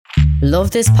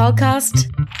Love this podcast?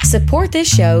 Support this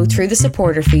show through the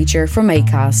supporter feature from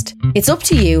Acast. It's up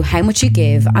to you how much you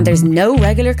give and there's no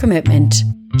regular commitment.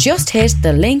 Just hit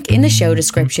the link in the show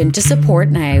description to support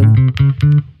now.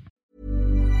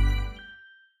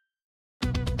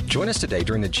 Join us today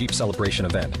during the Jeep Celebration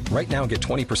event. Right now, get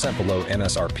 20% below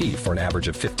MSRP for an average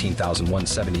of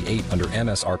 $15,178 under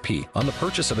MSRP on the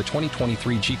purchase of a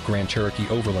 2023 Jeep Grand Cherokee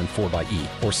Overland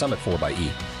 4xE or Summit 4xE.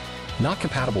 Not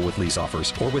compatible with lease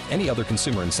offers or with any other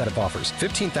consumer incentive offers.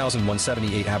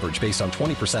 $15,178 average based on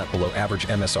 20% below average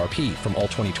MSRP from all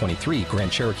 2023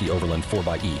 Grand Cherokee Overland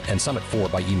 4xE and Summit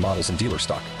 4xE models in dealer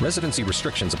stock. Residency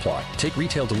restrictions apply. Take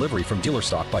retail delivery from dealer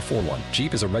stock by 4/1.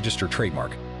 Jeep is a registered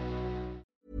trademark.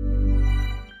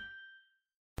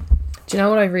 Do you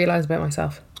know what I've realised about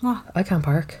myself? What? I can't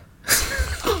park.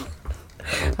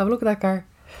 Have a look at that car.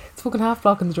 It's fucking half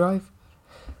blocking the drive.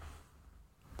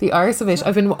 The arse of it.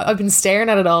 I've been staring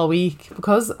at it all week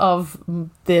because of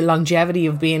the longevity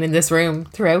of being in this room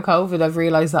throughout COVID. I've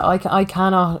realised that I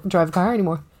cannot drive a car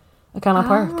anymore. I cannot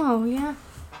park. Oh yeah.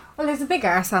 Well, there's a big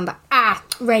arse on that.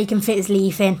 Ray can fit his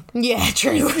leaf in. Yeah,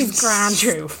 true. It's grand.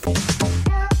 True.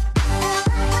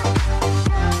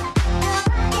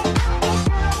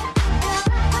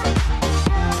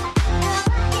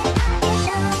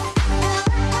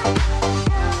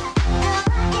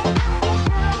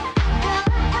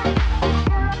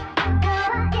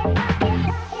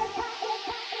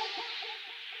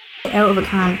 Out of a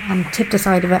can and tip the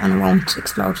side of it and it won't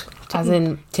explode. As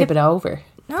in tip it over.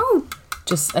 No.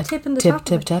 Just a Tip in the tip, top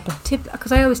tip, of tap it. it. Tip,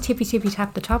 because I always tippy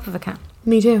tap the top of a can.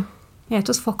 Me too. Yeah, it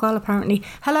does fuck all apparently.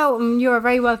 Hello, you are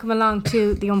very welcome along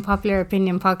to the Unpopular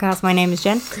Opinion podcast. My name is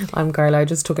Jen. I'm Carla. I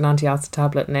just took an antacid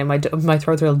tablet and now my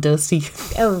throat's real dusty.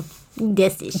 Oh,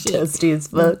 dusty shit. Dusty as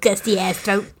fuck. Dusty ass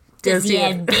throat. Dusty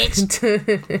ass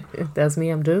bitch. That's me,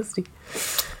 I'm dusty.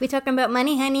 We talking about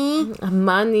money, honey.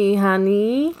 Money,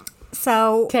 honey.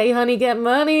 So, Okay, honey, get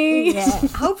money. yeah,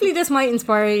 hopefully this might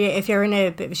inspire you if you're in a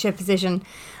bit of a shit position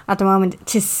at the moment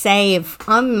to save.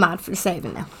 I'm mad for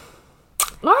saving now.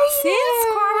 Since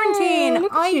quarantine,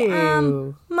 Look at I you.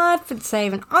 am mad for the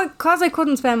saving. Because I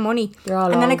couldn't spend money. You're all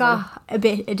and then I over. got a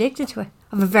bit addicted to it.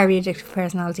 I have a very addictive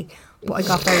personality. But I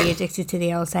got very addicted to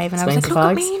the old saving. I was like,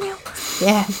 Explains look the at me now.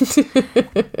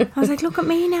 Yeah. I was like, look at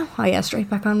me now. Oh yeah, straight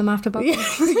back on them after both. You're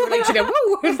like,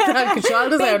 whoa, where's the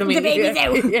shoulders out of me? The baby's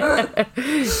out. Yeah.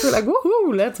 You're like,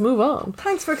 woohoo, let's move on.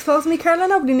 Thanks for exposing me, Carla.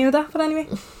 Nobody knew that, but anyway.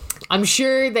 I'm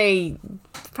sure they...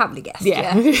 Probably guessed.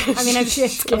 Yeah. I mean, I'm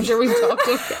shit. I'm sure we've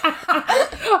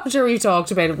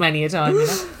talked about it many a time, you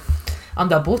know, on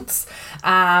the butts.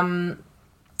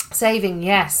 Saving,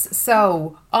 yes.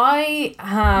 So I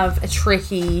have a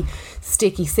tricky,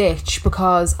 sticky sitch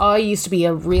because I used to be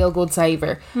a real good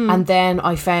saver, and then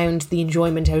I found the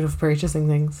enjoyment out of purchasing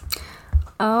things.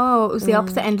 Oh, it was the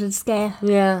opposite end of the scale.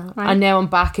 Yeah, Right. and now I'm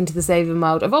back into the saving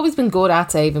mode. I've always been good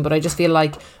at saving, but I just feel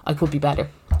like I could be better.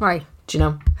 Right. Do you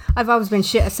know? I've always been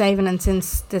shit at saving, and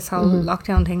since this whole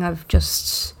lockdown thing,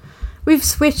 we've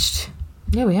switched.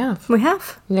 Yeah, we have. We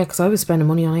have. Yeah, because I was spending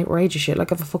money on outrageous shit.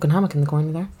 Like I have a fucking hammock in the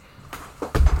corner there.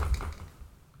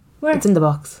 Where? It's in the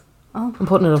box. Oh. I'm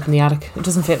putting it up in the attic. It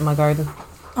doesn't fit in my garden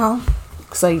Oh.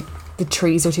 because the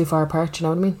trees are too far apart. You know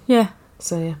what I mean? Yeah.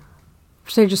 So yeah.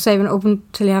 So you're just saving it up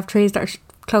until you have trees that are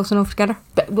close enough together.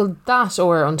 But, well, that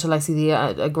or until I see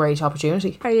a great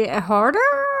opportunity. Are you a hoarder?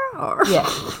 Or? Yeah.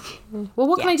 Well,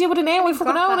 what can I do with it now? I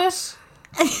fucking own it.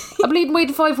 I bleeding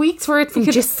waited 5 weeks for it from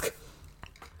Jisk.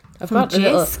 I've got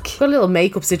a little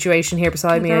makeup situation here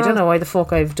beside me. I don't know why the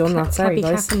fuck I've done that. Sorry,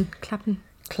 guys.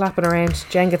 Clapping around.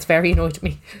 Jen gets very annoyed at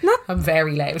me. I'm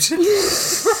very loud.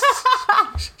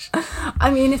 I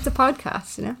mean, it's a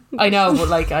podcast, you know. I know, but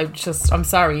like, I'm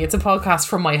sorry. It's a podcast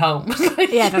from my home.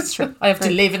 Yeah, that's true. I have to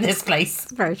live in this place.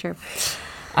 Very true.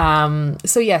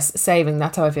 So yes, saving.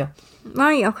 That's how I feel.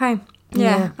 Right, okay.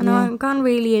 Yeah, I know. I'm gone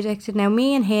really addicted now.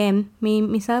 Me and him,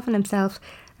 myself and himself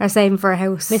are saving for a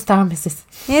house. Mr. and Mrs.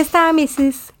 Mr. and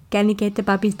Mrs. Can you get to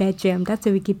Bobby's bedroom? That's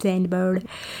what we keep saying about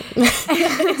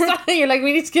it. You're like,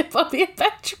 we need to get Bobby a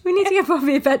bedroom. We need to get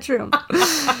Bobby a bedroom.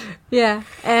 Yeah.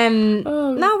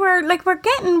 Now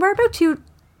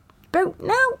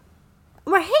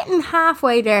we're hitting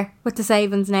halfway there with the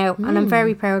savings now, and I'm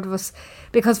very proud of us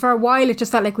because for a while it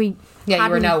just felt like we you were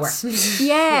hadn't. nowhere.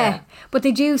 Yeah. But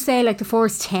they do say like the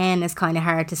first 10 is kind of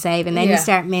hard to save, and then you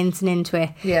start mincing into it.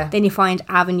 Yeah. Then you find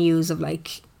avenues of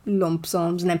like lump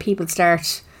sums, and then people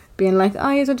start being like, oh,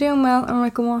 you're doing well. I'm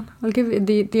like, come on, I'll give you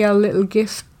the old little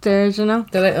gift there, you know.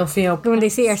 The little feel. When they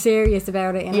see you're serious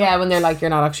about it, you know? Yeah, when they're like,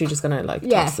 you're not actually just gonna like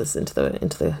toss this into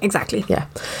the exactly. Yeah.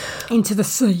 Into the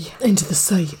sea. Into the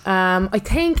sea. I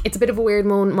think it's a bit of a weird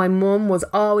one. My mum was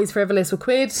always frivolous with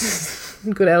quid.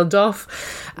 Good old Duff.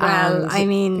 Well, And I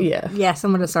mean, yeah,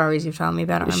 some of the stories you've told me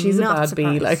about her, she's a not bad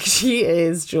surprised. bee. Like, she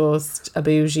is just a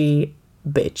bougie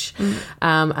bitch.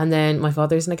 And then my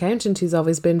father's an accountant who's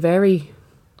always been very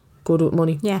good with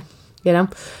money. Yeah. You know?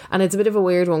 And it's a bit of a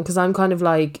weird one because I'm kind of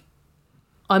like,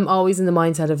 I'm always in the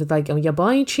mindset of like, oh, you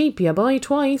buy cheap, you buy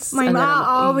twice. My ma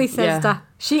always says that.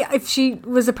 If she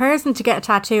was a person to get a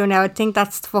tattoo now, I think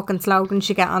that's the fucking slogan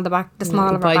she get on the back, the small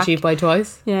of her buy back. cheap, buy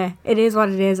twice. Yeah, it is what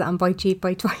it is, and buy cheap,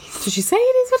 buy twice. Did she say it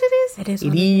is what it is? It is.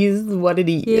 It is what it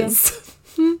is.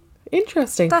 Yeah.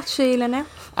 Interesting. That's Sheila now.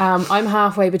 I'm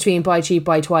halfway between buy cheap,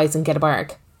 buy twice, and get a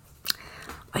barg.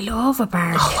 I love a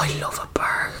barg. Oh, I love a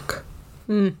barg.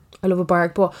 I love a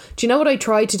barg. But do you know what I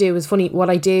tried to do? It was funny. What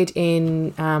I did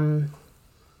in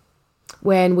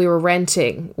when we were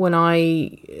renting, when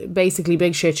I basically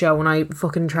big shit show, when I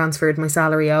fucking transferred my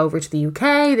salary over to the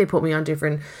UK, they put me on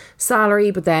different salary,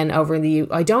 but then over in the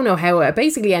I don't know how I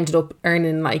basically ended up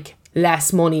earning like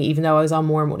less money, even though I was on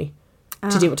more money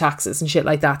to do with taxes and shit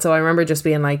like that. So I remember just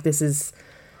being like, this is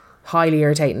highly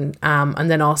irritating.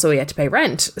 And then also we had to pay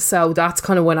rent. So that's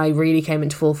kind of when I really came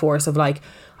into full force of like,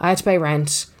 I had to pay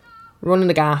rent, running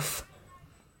the gaff,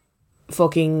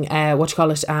 fucking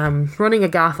running a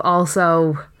gaff,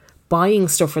 also buying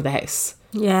stuff for the house.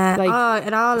 Yeah, like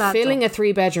it all adds filling up. a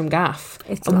 3-bedroom gaff.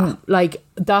 It's a lot. Like,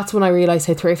 that's when I realised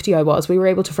how thrifty I was. We were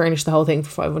able to furnish the whole thing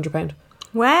for £500.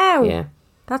 Wow. Yeah.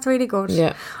 That's really good.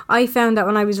 Yeah. I found that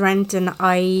when I was renting,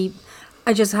 I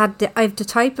just had I have the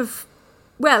type of,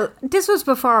 well, this was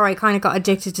before I kind of got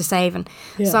addicted to saving.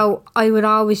 Yeah. So I would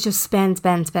always just spend.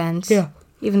 Yeah.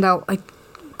 Even though I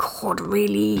could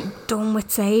really done with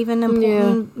saving and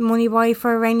putting money away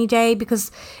for a rainy day, because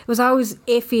it was always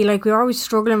iffy. Like, we were always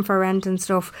struggling for rent and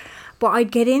stuff. But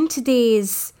I'd get into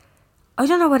these, I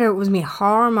don't know whether it was my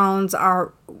hormones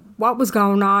or what was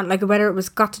going on, like whether it was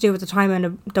got to do with the time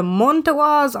and the month it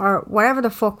was, or whatever the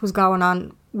fuck was going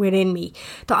on within me,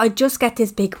 that I just get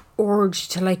this big urge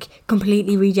to like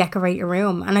completely redecorate a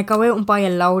room, and I go out and buy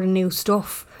a load of new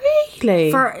stuff.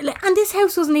 Really? And this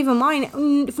house wasn't even mine,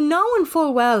 knowing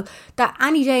full well that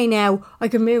any day now I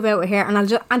could move out of here,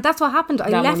 and that's what happened. I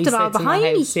left it all behind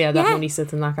me. Yeah, that money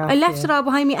sits in that gaff. I left it all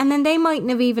behind me, and then they mightn't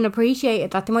have even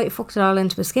appreciated that. They might have fucked it all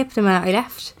into a skip the minute I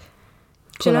left.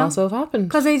 Could also have happened.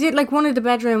 Because I did, like, one of the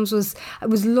bedrooms was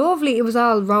lovely. It was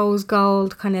all rose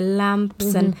gold kind of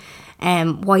lamps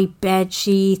and white bed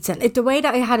sheets, and the way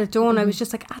that I had it done, I was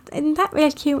just like, isn't that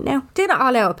real cute now? Did it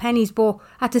all out of pennies, but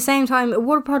at the same time it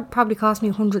would have probably cost me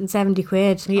 170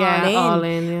 quid all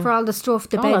in, for all the stuff,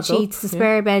 the bed sheets, the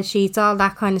spare bed sheets, all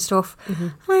that kind of stuff.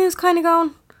 And I was kind of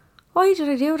going, why did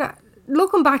I do that?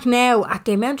 Looking back now at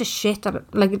the amount of shit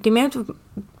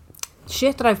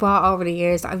that I've bought over the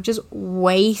years, I've just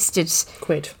wasted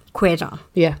quid on.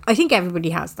 Yeah, I think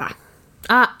everybody has that.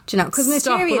 Do you know? Because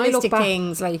materialistic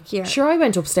things, like, yeah. Sure, I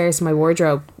went upstairs to my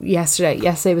wardrobe yesterday.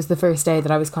 Yesterday was the first day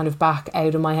that I was kind of back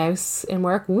out of my house in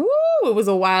work. Woo! It was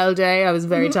a wild day. I was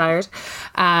very tired.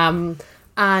 And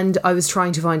I was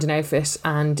trying to find an outfit,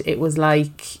 and it was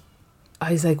like,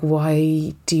 I was like,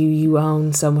 why do you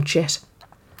own so much shit?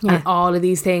 Yeah. And all of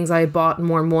these things I had bought and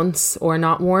worn once or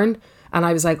not worn. And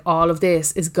I was like, all of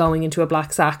this is going into a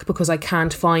black sack because I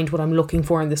can't find what I'm looking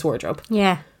for in this wardrobe.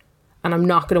 Yeah. And I'm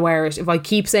not going to wear it. If I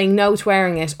keep saying no to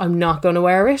wearing it, I'm not going to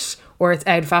wear it. Or it's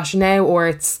out of fashion now.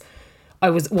 Or I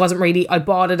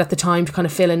bought it at the time to kind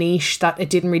of fill a niche that it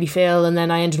didn't really fill. And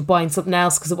then I ended up buying something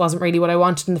else because it wasn't really what I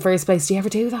wanted in the first place. Do you ever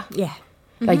do that? Yeah.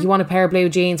 Like, you want a pair of blue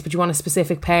jeans, but you want a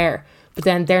specific pair. But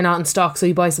then they're not in stock, so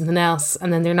you buy something else,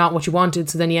 and then they're not what you wanted,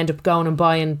 so then you end up going and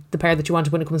buying the pair that you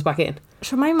wanted when it comes back in.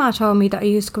 Sure, my ma told me that I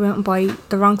used to go out and buy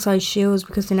the wrong size shoes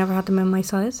because they never had them in my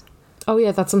size. Oh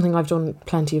yeah, that's something I've done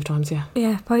plenty of times, yeah.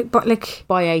 Yeah, but like...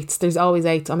 Buy 8s. There's always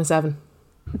 8s. I'm a 7.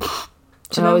 I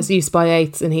always used to buy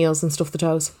 8s in heels and stuff the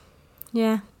toes.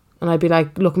 Yeah. And I'd be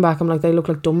like, looking back, I'm like, they look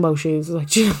like Dumbo shoes. Like,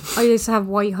 I used to have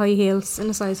white high heels in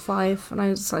a size 5, and I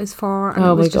was a size 4, and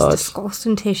it was just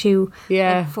disgusting tissue.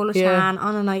 Yeah. Like, full of tan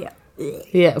on a night.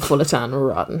 Yeah, full of tan,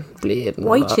 rotten, bleeding.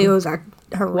 White shoes are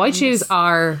horrendous. White shoes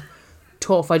are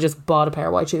tough. I just bought a pair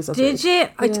of white shoes. Did you?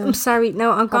 I'm sorry.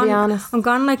 No, I'm gone. I'm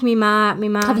gone like me ma. Me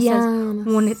ma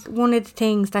says one of the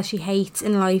things that she hates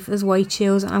in life is white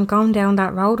shoes. And I'm going down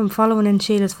that road. I'm following in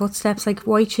Sheila's footsteps. Like,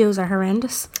 white shoes are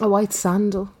horrendous. A white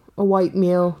sandal. A white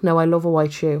mule. No, I love a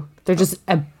white shoe. They're just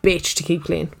a bitch to keep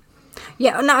clean.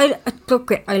 Yeah, no,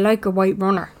 I like a white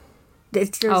runner. there's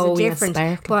Oh, a yeah, difference.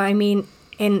 sparkling. But I mean,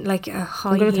 in like a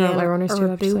high I'm going to throw heel out my runners or too,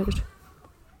 a I've boot. decided.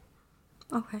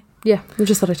 Okay, Yeah, I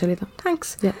just thought I'd tell you that.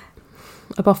 thanks. Yeah.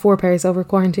 I bought 4 pairs over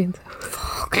quarantine.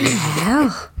 Fucking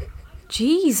hell.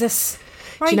 Jesus.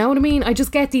 Right. Do you know what I mean? I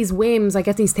just get these whims, I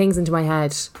get these things into my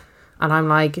head, and I'm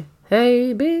like,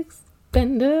 hey, big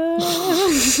spender.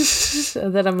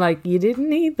 And then I'm like, you didn't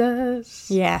need that.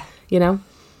 Yeah. You know?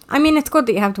 I mean, it's good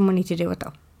that you have the money to do it,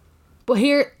 though. But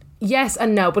here, yes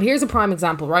and no, but here's a prime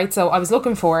example, right? So I was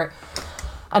looking for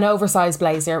an oversized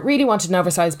blazer. Really wanted an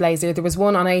oversized blazer. There was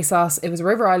one on ASOS. It was a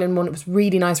River Island one. It was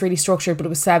really nice, really structured, but it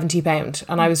was £70.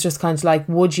 And I was just kind of like,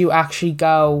 would you actually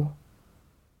go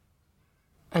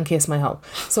and kiss my hole?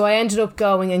 So I ended up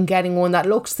going and getting one that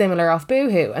looked similar off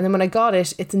Boohoo. And then when I got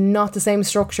it, it's not the same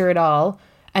structure at all.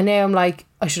 And now I'm like,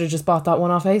 I should have just bought that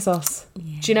one off ASOS.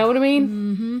 Yeah. Do you know what I mean?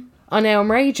 Mm-hmm. And now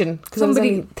I'm raging because I was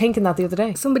only thinking that the other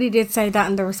day. Somebody did say that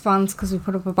in the response because we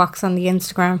put up a box on the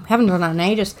Instagram. Haven't done that in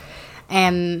ages.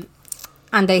 And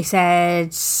they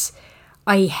said,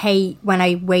 I hate when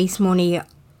I waste money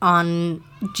on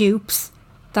dupes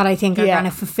that I think are going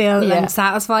to fulfill and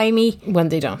satisfy me when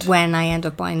they don't. When I end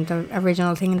up buying the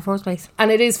original thing in the first place.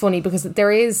 And it is funny because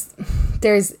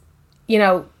there's, you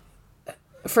know,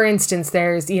 for instance,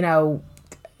 there's, you know,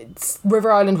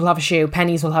 River Island will have a shoe,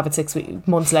 Pennies will have it 6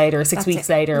 months later, 6 weeks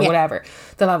later, or whatever.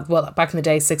 They'll have, well, back in the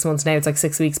day, 6 months, now it's like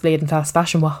 6 weeks, bleeding fast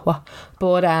fashion, what.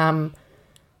 But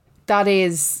that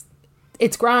is,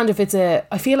 it's grand if it's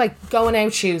I feel like going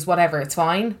out shoes, whatever, it's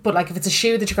fine. But like if it's a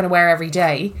shoe that you're going to wear every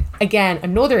day, again,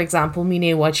 another example, me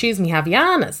new white shoes, me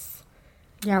Havaianas.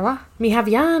 Yeah, what? Me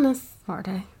Havaianas. What are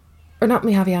they? Or not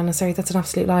me Havaianas, sorry, that's an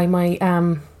absolute lie. My,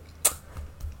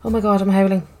 oh my God, I'm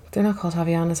howling. They're not called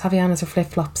Havaianas. Havaianas are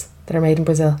flip-flops that are made in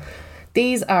Brazil.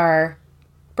 These are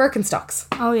Birkenstocks.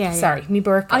 Oh, yeah. Sorry, me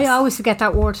Birkenstocks. I always forget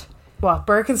that word. What,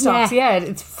 Birkenstocks? Yeah,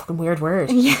 it's a fucking weird word.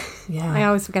 Yeah. Yeah. I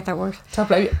always forget that word.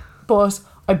 But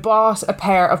I bought a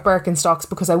pair of Birkenstocks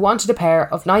because I wanted a pair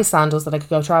of nice sandals that I could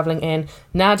go travelling in.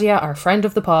 Nadia, our friend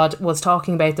of the pod, was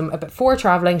talking about them before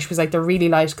travelling. She was like, they're really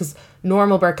light because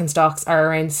normal Birkenstocks are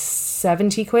around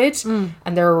 70 quid and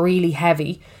they're really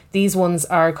heavy. These ones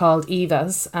are called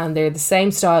Evas and they're the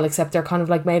same style except they're kind of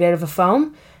like made out of a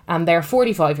foam and they're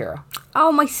 €45.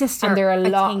 Oh, my sister. And they're a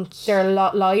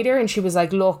lot lighter. And she was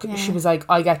like, look, she was like,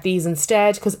 I get these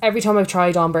instead because every time I've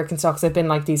tried on Birkenstocks I've been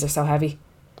like, these are so heavy.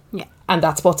 Yeah. And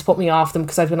that's what's put me off them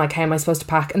because I've been like, how am I supposed to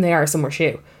pack? And they are a summer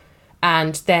shoe.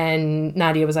 And then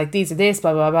Nadia was like, these are this,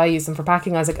 blah, blah, blah, use them for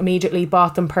packing. I was like, immediately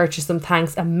bought them, purchased them,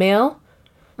 thanks a mil.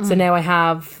 So now I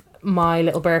have my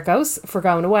little Birkos for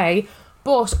going away.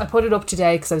 But I put it up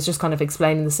today because I was just kind of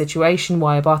explaining the situation,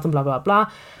 why I bought them, blah, blah, blah.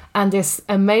 And this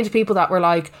amount of people that were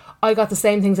like, I got the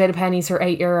same things out of Pennies for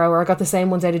 €8 or I got the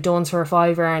same ones out of Dunnes for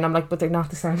 €5. And I'm like, but they're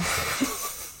not the same.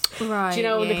 Right. Do you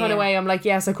know, in the kind of way I'm like,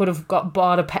 yes, I could have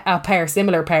bought a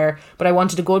similar pair, but I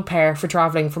wanted a good pair for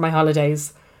travelling for my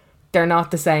holidays. They're not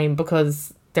the same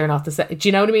because they're not the same. Do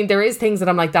you know what I mean? There is things that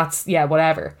I'm like, that's, yeah,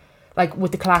 whatever. Like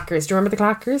with the clackers. Do you remember the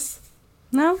clackers?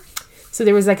 No. So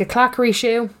there was like a clackery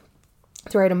shoe.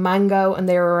 They were out of mango and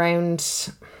they were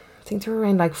around, I think they were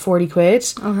around like 40 quid.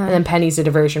 Okay. And then Pennies did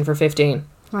a version for 15.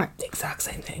 Right. The exact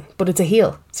same thing. But it's a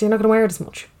heel. So you're not going to wear it as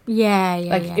much. Yeah.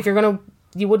 Like if you're going to,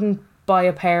 you wouldn't buy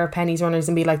a pair of Pennies runners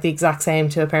and be like the exact same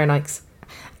to a pair of Nikes.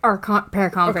 Or pair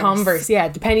of Converse. Or Converse, yeah.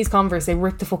 The Pennies Converse, they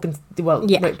rip the fucking,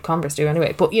 Converse do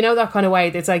anyway. But you know that kind of way,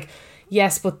 it's like,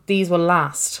 yes, but these will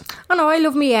last. Oh no, I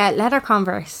love me leather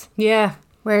Converse. Yeah.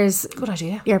 Whereas good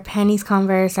idea. Your Pennies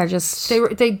Converse are just...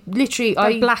 They literally...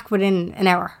 They're black within an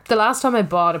hour. The last time I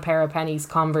bought a pair of Pennies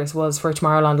Converse was for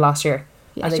Tomorrowland last year.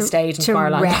 Yeah, and they stayed in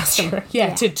Tomorrowland last year.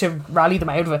 Yeah, to rally them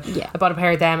out of it. Yeah. I bought a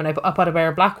pair of them and I bought a pair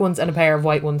of black ones and a pair of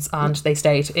white ones and they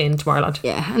stayed in Tomorrowland.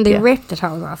 Yeah, and they ripped the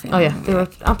toes off. Oh yeah, they were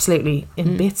absolutely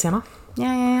in bits, you know.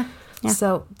 Yeah.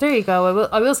 So there you go.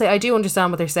 I will say I do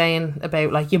understand what they're saying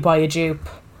about like you buy a dupe.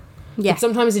 Yeah. But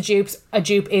sometimes a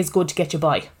dupe is good to get you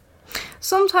by.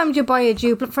 Sometimes you buy a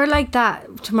dupe for like that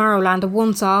Tomorrowland, a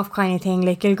once off kind of thing.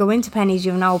 Like you'll go into Pennies,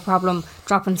 you have no problem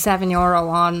dropping €7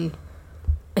 on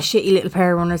a shitty little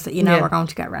pair of runners that you know are going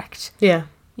to get wrecked. Yeah.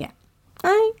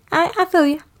 I feel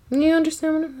you. You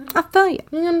understand what I feel you.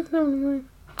 You understand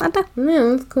what I do.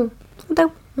 Yeah, that's cool. I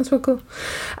do. That's real cool.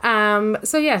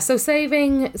 So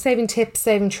saving tips,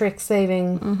 saving tricks,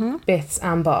 saving bits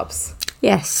and bobs.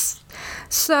 Yes.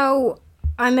 So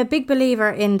I'm a big believer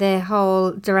in the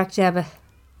whole direct debit.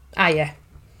 Yeah.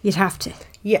 You'd have to.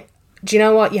 Yeah. Do you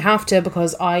know what? You have to,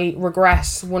 because I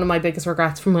regret, one of my biggest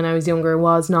regrets from when I was younger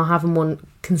was not having one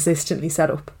consistently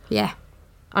set up. Yeah.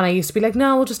 And I used to be like,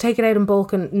 no, we'll just take it out in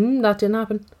bulk. And that didn't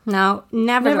happen. No,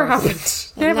 never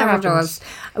happened. Never does.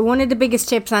 One of the biggest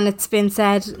tips, and it's been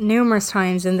said numerous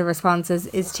times in the responses,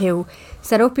 is to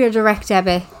set up your direct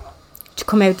debit to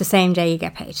come out the same day you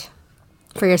get paid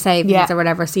for your savings or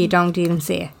whatever, so you don't even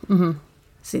see it. Mm-hmm.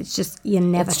 So it's just, you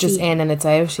never see it. It's just in and it's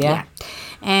out, yeah.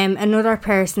 Another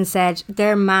person said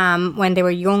their mum, when they were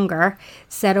younger,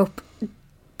 set up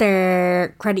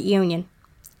their credit union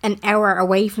an hour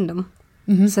away from them.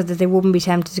 Mm-hmm. So that they wouldn't be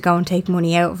tempted to go and take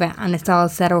money out of it, and it's all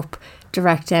set up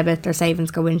direct debit. Their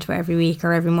savings go into it every week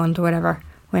or every month or whatever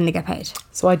when they get paid.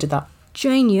 So I did that.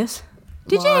 Genius.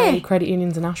 Did My you? credit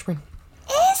union's in Ashburn.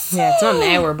 Is Yeah, it's not an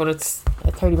hour, but it's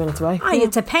 30 minutes away.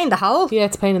 It's a pain in the hole. Yeah,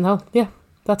 it's a pain in the hole. Yeah,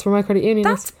 that's where my credit union is.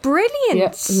 That's brilliant. Yeah,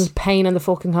 it's a pain in the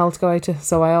fucking hole to go out to.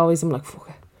 So I always am like, fuck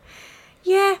it.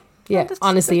 Yeah. Yeah,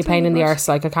 honestly, a pain in the really arse.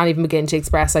 Like, I can't even begin to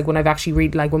express, like, when I've actually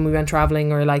read, like, when we went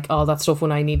travelling or, like, all that stuff,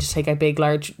 when I need to take a big,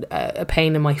 large, a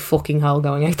pain in my fucking hole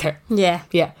going out there. Yeah.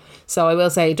 Yeah. So I will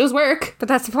say, it does work. But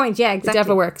that's the point, yeah, exactly. It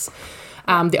definitely works.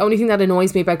 The only thing that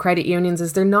annoys me about credit unions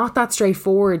is they're not that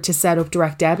straightforward to set up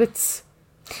direct debits.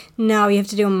 No, you have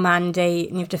to do a mandate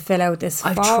and you have to fill out this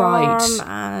form. I've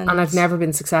tried and I've never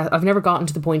been successful. I've never gotten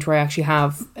to the point where I actually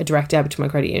have a direct debit to my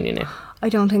credit union now. I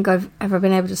don't think I've ever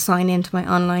been able to sign into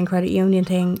my online credit union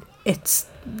thing. It's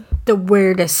the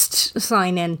weirdest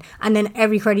sign in, and then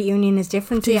every credit union is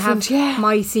different. So you have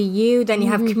MyCU, then you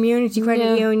have Community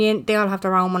Credit Union. They all have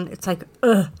their own one. It's like,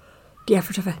 the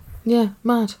effort of it. Yeah,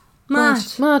 mad now.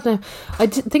 I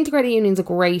think the credit unions are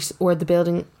great, or the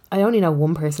building. I only know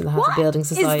one person that has a building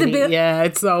society. Yeah,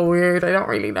 it's so weird. I don't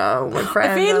really know. My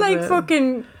friend. I feel has like it.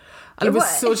 fucking. And it was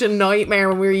such a nightmare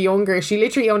when we were younger. She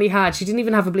literally only had, she didn't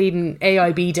even have a bleeding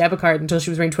AIB debit card until she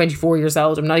was around 24 years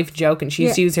old. I'm not even joking. She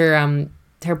used to use her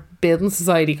building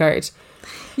society card.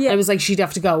 Yeah. And it was like she'd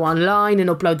have to go online and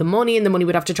upload the money, and the money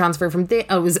would have to transfer from there.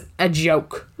 It was a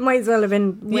joke. Might as well have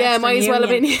been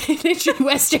literally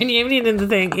Western Union in the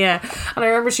thing, yeah. And I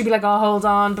remember she'd be like, oh, hold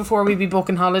on, before we be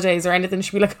booking holidays or anything,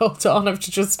 she'd be like, hold on, I have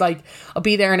to just like, I'll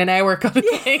be there in an hour kind of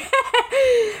thing.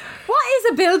 What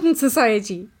is a building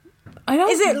society? I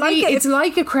don't. Is it like it's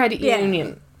like a credit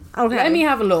union? Okay, let me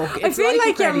have a look. I feel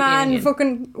like your man union.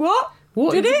 Fucking what?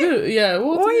 Did it? Yeah.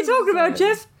 What are you talking about,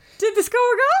 Jeff? Did the score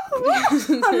go? What?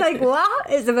 I'm like, what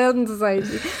is a building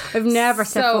society? I've never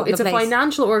set foot in it's a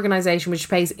financial organisation which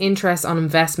pays interest on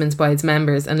investments by its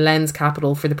members and lends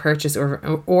capital for the purchase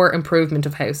or improvement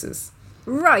of houses.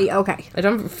 Right. Okay. I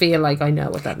don't feel like I know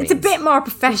what that means. It's a bit more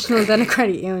professional than a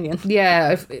credit union. Yeah.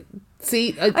 I've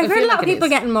heard a lot of people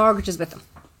getting mortgages with them.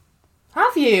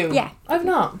 Have you? Yeah. I've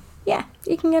not. Yeah,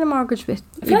 you can get a mortgage with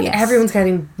I feel like everyone's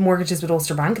getting mortgages with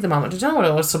Ulster Bank at the moment. I don't know what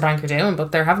Ulster Bank are doing,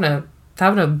 but they're having a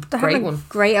great one.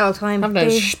 Great old time. Having a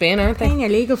spin, aren't they? Paying your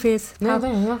legal fees.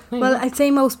 No, well, I'd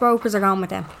say most brokers are going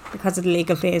with them because of the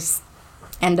legal fees.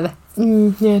 End of it.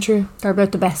 Yeah, true. They're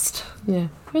about the best. Yeah.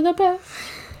 We're the best.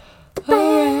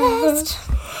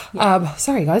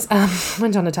 Sorry guys,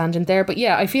 went on a tangent there, but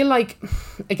yeah, I feel like,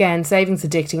 again, savings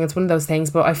addicting, it's one of those things,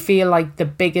 but I feel like the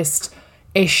biggest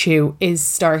issue is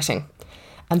starting,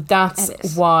 and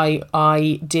that's why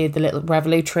I did the little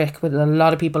Revolut trick with a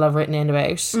lot of people I've written in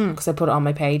about, because I put it on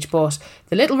my page. But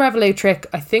the little Revolut trick,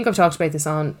 I think I've talked about this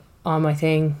on my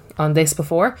thing on this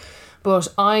before, but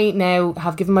I now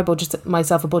have given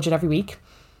myself a budget every week.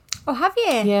 Oh, have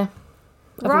you? Yeah.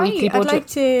 Right, I'd like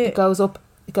to... It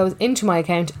goes into my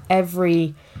account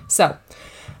So,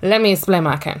 let me explain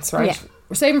my accounts, right? Yeah.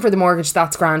 We're saving for the mortgage,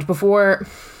 that's grand. Before,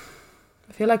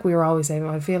 I feel like we were always saving.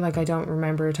 I feel like I don't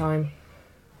remember a time.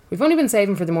 We've only been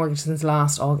saving for the mortgage since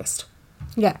last August.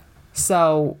 Yeah.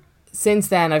 So, since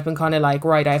then, I've been kind of like,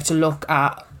 right, I have to look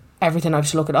at everything. I have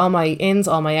to look at all my ins,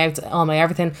 all my outs, all my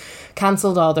everything.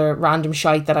 Cancelled all the random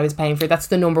shite that I was paying for. That's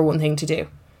the number one thing to do.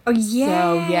 Oh,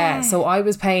 yeah. So I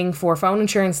was paying for phone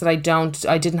insurance that I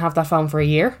didn't have that phone for a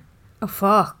year. Oh,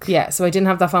 fuck. Yeah, so I didn't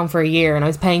have that phone for a year, and I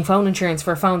was paying phone insurance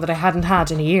for a phone that I hadn't had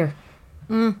in a year.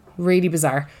 Really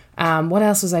bizarre. What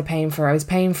else was I paying for? I was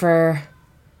paying for...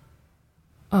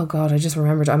 Oh, God, I just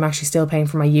remembered. I'm actually still paying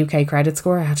for my UK credit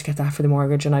score. I had to get that for the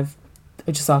mortgage, and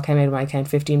it just all came out of my account,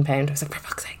 £15. I was like, for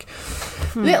fuck's sake.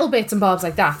 Little bits and bobs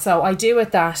like that. So I do with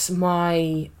that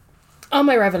on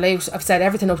my Revolut, I've set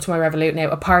everything up to my Revolut now,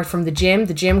 apart from the gym.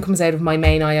 The gym comes out of my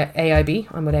main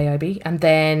AIB. I'm with AIB. And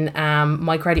then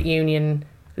my credit union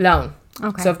loan.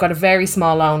 Okay. So I've got a very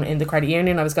small loan in the credit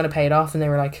union. I was going to pay it off, and they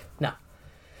were like, no.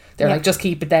 They're like, just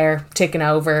keep it there, ticking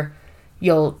over.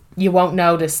 You won't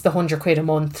notice the £100 a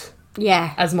month.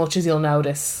 Yeah. As much as you'll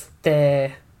notice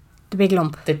the big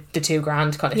lump. The $2,000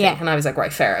 kind of thing. And I was like,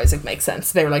 right, fair. I was like, makes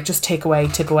sense. They were like, just tick away.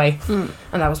 And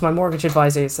that was my mortgage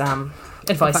advisor's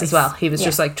advice as well. He was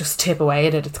just like, just tip away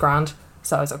at it, it's grand.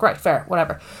 So I was like, right, fair,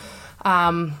 whatever.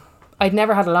 I'd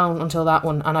never had a loan until that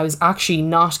one, and I was actually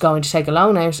not going to take a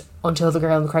loan out until the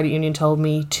girl in the credit union told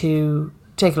me to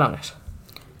take a loan out.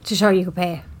 To show you could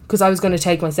pay. Because I was going to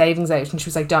take my savings out, and she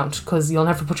was like, don't, because you'll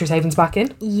never put your savings back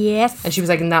in. Yes. And she was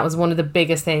like, and that was one of the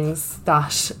biggest things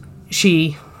that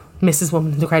Mrs.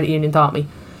 Woman in the credit union taught me.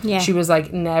 Yeah. She was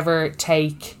like, never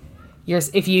take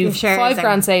if you've shares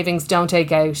 £5,000 savings, don't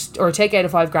take out, or take out a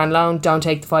 £5,000 loan, don't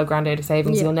take the £5,000 out of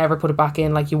savings. You'll never put it back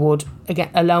in like you would again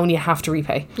a loan you have to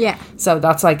repay. Yeah. So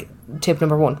that's like tip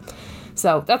number 1.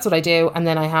 So that's what I do, and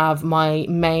then I have my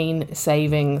main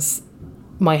savings,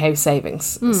 my house savings.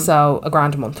 So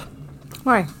 £1,000 a month.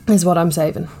 Right. Is what I'm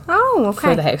saving. Oh, okay.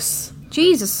 For the house.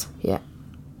 Jesus. Yeah.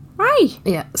 Right.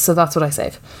 Yeah. So that's what I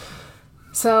save.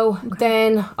 So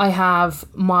then I have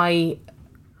my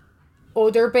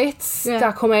other bits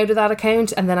that come out of that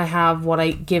account, and then I have what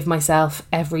I give myself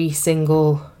every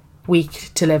single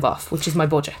week to live off, which is my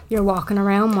budget. You're walking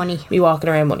around money. Me walking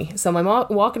around money. So my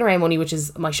walking around money, which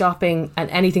is my shopping and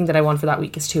anything that I want for that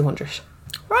week, is 200.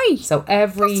 Right. So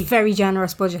That's a very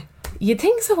generous budget. You'd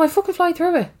think so. I fucking fly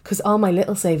through it because all my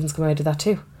little savings come out of that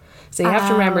too. So you have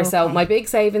to remember. So my big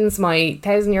savings, my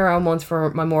 €1,000 a month for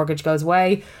my mortgage goes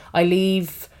away. I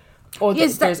leave.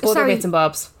 There's other bits and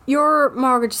bobs. Your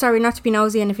mortgage, sorry, not to be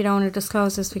nosy, and if you don't want to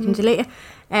disclose this, we can delete it.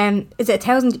 Is it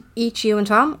 1,000 each, you and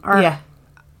Tom? Or? Yeah.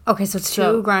 Okay, so it's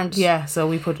 £2,000. Yeah, so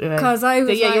we put. Because I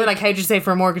was you were like, how'd you save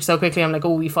for a mortgage so quickly? I'm like,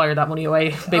 we fired that money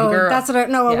away, big girl. That's what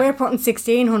we're putting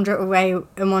 1,600 away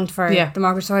a month for the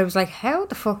mortgage. So I was like, how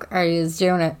the fuck are you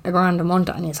doing it £1,000 a month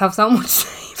and you have so much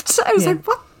saved? So I was like,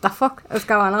 what the fuck is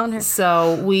going on here?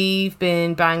 So we've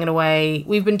been banging away.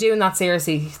 We've been doing that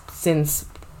seriously since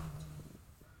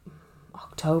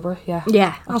October,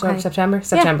 October,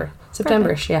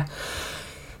 September-ish,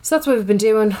 So that's what we've been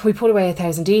doing. We put away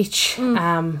 1,000 each,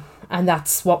 and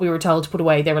that's what we were told to put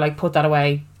away. They were like, put that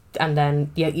away, and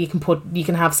then you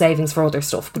can have savings for other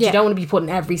stuff, but you don't want to be putting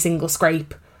every single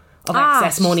scrape of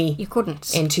excess money you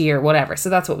couldn't into your whatever.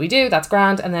 So that's what we do. That's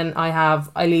grand. And then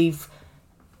I leave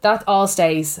that all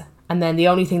stays, and then the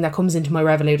only thing that comes into my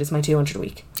Revolut is my 200 a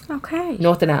week. Okay.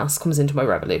 Nothing else comes into my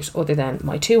Revolut other than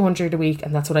my 200 a week,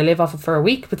 and that's what I live off of for a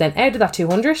week. But then out of that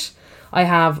 200, I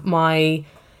have my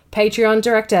Patreon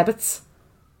direct debits.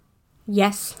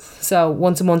 Yes. So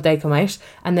once a month they come out,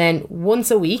 and then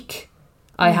once a week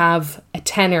I have a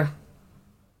tenner.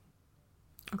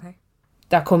 Okay.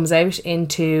 That comes out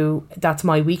into, that's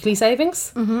my weekly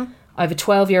savings. I have a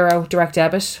 €12 direct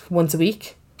debit once a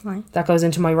week. Right. That goes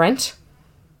into my rent,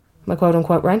 my quote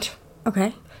unquote rent.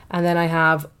 Okay. And then I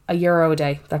have €1 a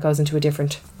day that goes into a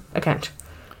different account.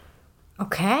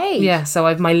 Okay. Yeah, so I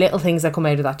have my little things that come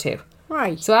out of that too.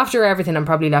 Right. So after everything, I'm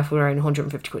probably left with around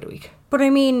 150 quid a week. But I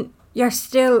mean,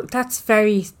 that's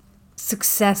very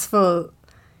successful.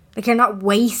 Like, you're not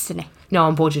wasting it. No,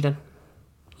 I'm budgeting.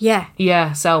 Yeah.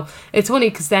 Yeah, so it's funny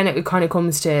because then it kind of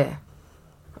comes to,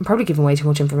 I'm probably giving away too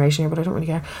much information here, but I don't really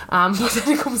care. But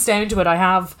then it comes down to it,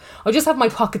 I just have my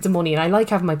pockets of money, and I like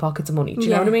having my pockets of money. Do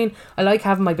you know what I mean? I like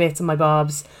having my bits and my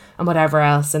bobs and whatever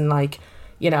else, and like,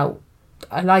 you know,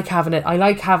 I like having it. I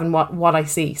like having what I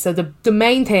see. So the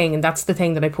main thing, and that's the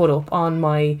thing that I put up on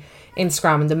my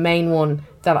Instagram, and the main one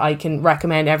that I can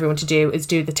recommend everyone to do is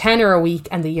do the tenner a week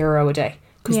and the €1 a day,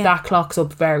 because that clocks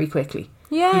up very quickly.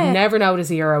 Yeah. You never notice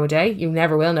a €1 a day. You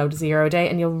never will notice a €1 a day,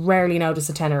 and you'll rarely notice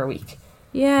a tenner a week.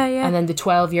 Yeah, yeah. And then the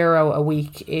 €12 a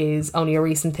week is only a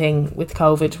recent thing with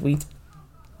COVID. We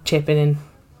chip in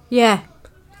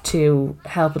to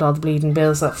help with all the bleeding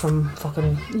bills up from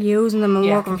fucking using them and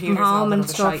working from home and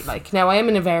stuff. Shite. Like, now I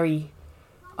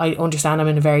understand I'm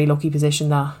in a very lucky position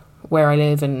that where I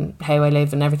live and how I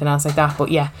live and everything else like that. But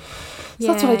so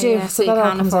that's what I do. Yeah, so that you all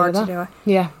can't comes out afford of to that. do it.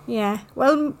 Yeah. Yeah.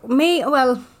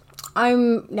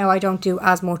 I don't do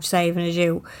as much saving as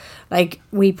you. Like,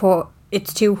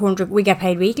 it's 200, we get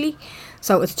paid weekly,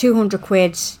 so it's 200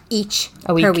 quid each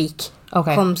per week.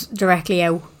 Okay. Comes directly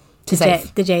out to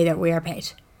save. The day that we are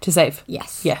paid. To save?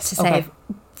 Yes. Yes. To save.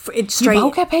 It's straight. You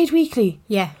both get paid weekly?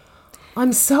 Yeah.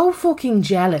 I'm so fucking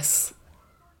jealous.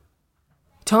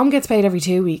 Tom gets paid every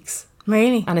 2 weeks.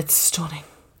 Really? And it's stunning.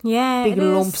 Yeah. Big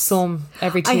lump sum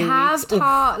every 2 weeks. I have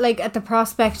thought, like, at the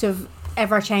prospect of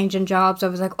ever changing jobs, I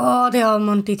was like, the all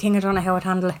monthly thing, I don't know how I'd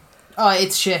handle it. Oh,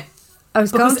 it's shit. I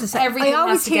was because going to say everything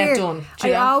has to get done.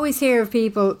 I always hear of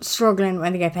people struggling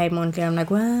when they get paid monthly. I'm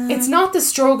like, well, it's not the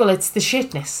struggle, it's the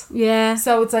shitness. Yeah.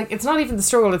 So it's like, it's not even the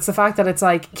struggle, it's the fact that it's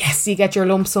like, yes, you get your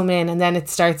lump sum in, and then it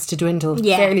starts to dwindle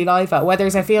fairly live out.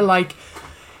 Whereas I feel like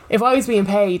if I was being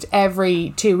paid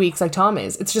every 2 weeks like Tom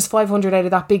is, it's just 500 out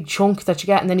of that big chunk that you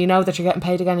get, and then you know that you're getting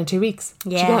paid again in 2 weeks.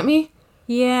 Yeah. Do you get me?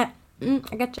 Yeah,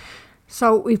 I get you.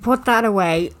 So we put that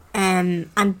away, and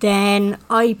then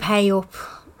I pay up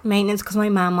maintenance because my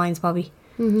mum minds Bobby,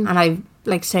 and I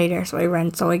like stay there, so I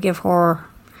rent. So I give her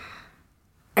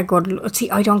a good. See,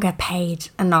 I don't get paid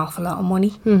an awful lot of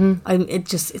money.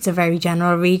 It's a very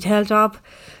general retail job,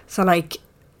 so like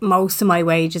most of my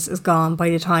wages is gone by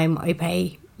the time I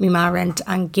pay my ma rent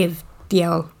and give the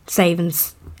old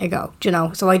savings a go, do you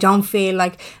know? So I don't feel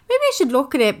like maybe I should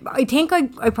look at it. I think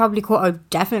I probably could. I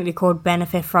definitely could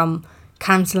benefit from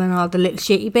cancelling all the little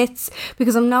shitty bits,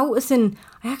 because I'm noticing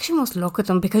I actually must look at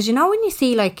them, because you know when you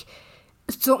see like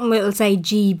something it'll say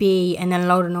GB and then a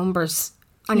load of numbers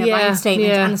on your bank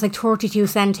statement and it's like 32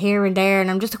 cents here and there, and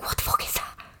I'm just like, what the fuck is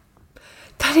that?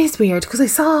 That is weird, because I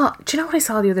saw, do you know what I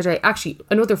saw the other day? Actually,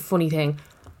 another funny thing,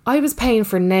 I was paying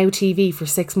for Now TV for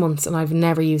 6 months and I've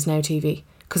never used Now TV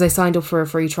because I signed up for a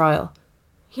free trial.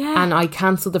 Yeah. And I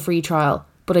cancelled the free trial,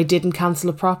 but I didn't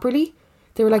cancel it properly.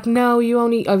 They were like, no,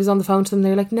 I was on the phone to them, they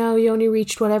were like, no, you only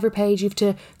reached whatever page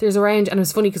there's around, and it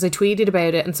was funny because I tweeted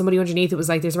about it and somebody underneath it was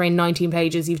like, there's around 19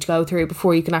 pages you have to go through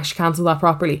before you can actually cancel that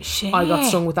properly. Shit. I got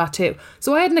stung with that too.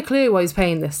 So I hadn't a clue I was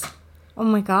paying this. Oh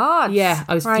my God. Yeah,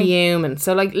 I was fuming.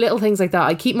 So like little things like that.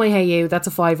 I keep my Hey You, that's a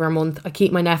 $5 a month. I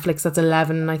keep my Netflix, that's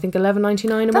 $11.99 a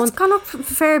month. That's gone up a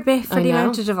fair bit for the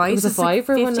amount of devices. It was a $5 like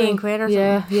 15 quid or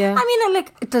something. Yeah. I mean,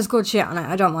 like, there's good shit on it.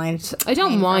 I don't mind. I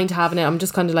don't mind having it. I'm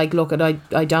just kind of like, look,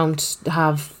 I don't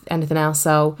have anything else.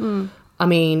 So, I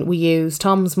mean,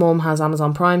 Tom's mum has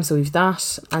Amazon Prime, so we've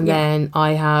that. And then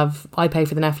I pay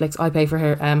for the Netflix. I pay for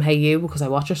her Hey You because I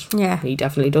watch it. Yeah. He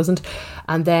definitely doesn't.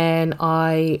 And then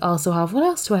I also have, what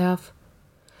else do I have?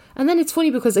 And then it's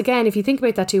funny because, again, if you think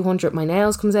about that 200, my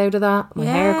nails comes out of that. My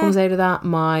hair comes out of that.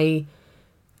 My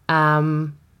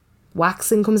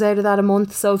waxing comes out of that a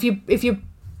month. So if you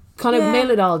kind of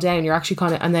mill it all down, you're actually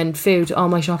kind of, and then food, all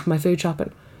my food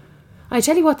shopping. I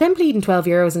tell you what, them bleeding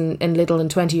 €12 in Lidl and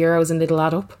 €20 in Lidl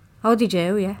add up. Oh, they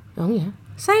do, yeah. Oh, yeah.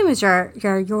 Same as your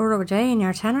euro a day and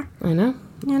your tenner. I know.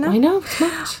 You know? I know, it's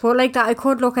mad. But like that, I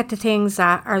could look at the things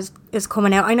that is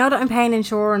coming out. I know that I'm paying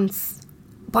insurance,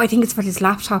 but I think it's for this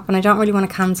laptop and I don't really want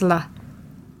to cancel that.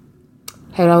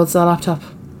 How old's the laptop?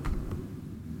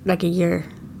 Like a year.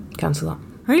 Cancel that.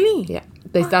 Really? Yeah.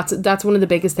 That's one of the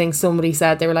biggest things somebody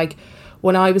said. They were like,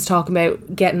 when I was talking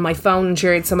about getting my phone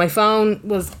insured, so my phone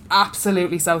was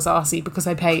absolutely so saucy because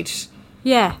I paid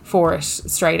for it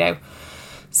straight out.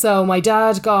 So my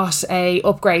dad got a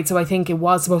upgrade, so I think it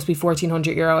was supposed to be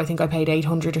 €1,400. I think I paid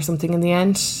 800 or something in the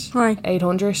end. Right.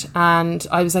 800. And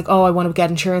I was like, oh, I want to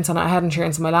get insurance on it. I had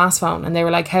insurance on my last phone. And they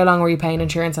were like, how long were you paying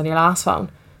insurance on your last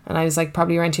phone? And I was like,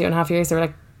 probably around 2.5 years. They were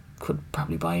like, could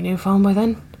probably buy a new phone by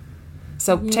then.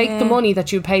 So take the money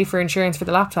that you pay for insurance for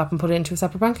the laptop and put it into a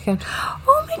separate bank account.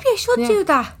 Oh, maybe I should do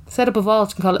that. Set up a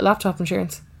vault and call it laptop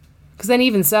insurance. Because then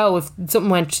even so, if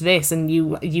something went to this and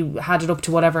you had it up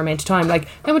to whatever amount of time, like,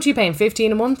 how much are you paying?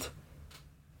 15 a month?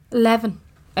 11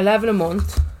 a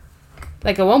month.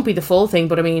 Like, it won't be the full thing,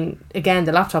 but I mean, again,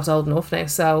 the laptop's old enough now,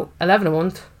 so 11 a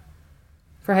month.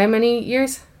 For how many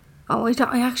years? Oh,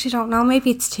 I actually don't know.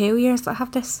 Maybe it's 2 years that I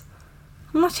have this.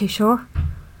 I'm not too sure.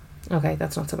 Okay,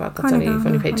 that's not so bad. You've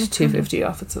only paid $250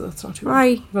 off it, so that's not too bad.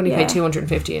 Right. You've only paid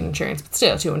 $250 in insurance, but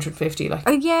still $250.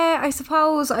 Like, yeah, I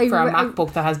suppose. For a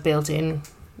MacBook that has built-in,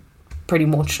 pretty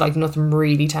much, like, nothing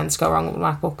really tends to go wrong with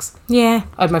MacBooks. Yeah.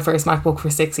 I had my first MacBook for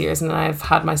 6 years, and I've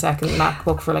had my second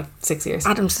MacBook for like 6 years.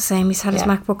 Adam's the same. He's had his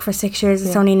MacBook for 6 years.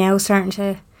 It's only now starting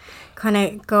to kind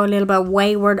of go a little bit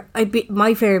wayward.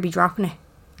 My fear would be dropping it,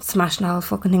 smashing the whole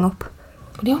fucking thing up.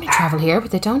 But you only travel here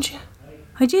with it, don't you?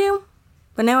 I do.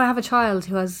 But now I have a child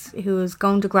who is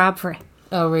going to grab for it.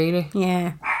 Oh, really?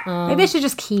 Yeah. Maybe I should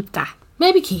just keep that.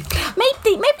 Maybe keep that.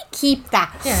 Maybe keep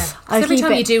that. Yeah. Every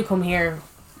time you do come here,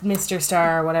 Mr.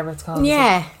 Star or whatever it's called.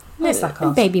 Yeah. What's that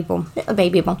called? Little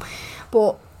baby bum.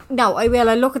 But no, I will.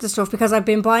 I look at the stuff because I've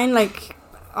been buying like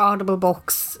Audible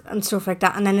books and stuff like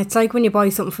that. And then it's like when you buy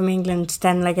something from England,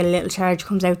 then like a little charge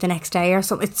comes out the next day or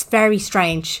something. It's very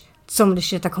strange, some of the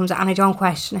shit that comes out. And I don't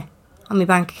question it on my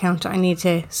bank account. I need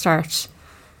to start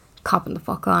copping the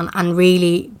fuck on and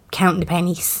really counting the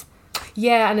pennies.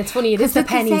 Yeah, and it's funny, it is the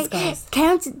pennies, guys.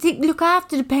 Look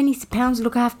after the pennies, the pounds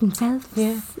look after themselves.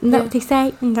 Yeah. Isn't that what they say?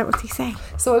 Isn't that what they say?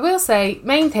 So I will say,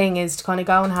 main thing is to kind of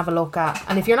go and have a look at,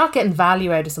 and if you're not getting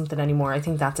value out of something anymore, I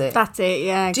think that's it. That's it,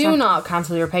 yeah. Exactly. Do not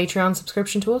cancel your Patreon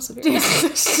subscription to us.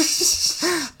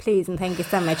 Please and thank you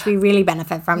so much. We really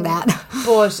benefit from that.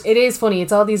 But it is funny,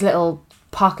 it's all these little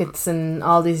pockets and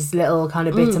all these little kind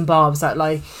of bits and bobs that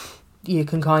like you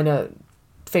can kind of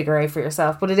figure out for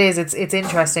yourself. But it's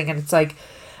interesting, and it's like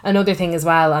another thing as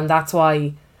well, and that's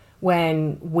why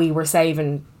when we were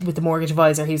saving with the mortgage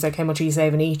advisor, he was like, how much are you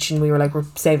saving each? And we were like, we're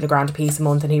saving £1,000 a piece a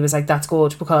month, and he was like, that's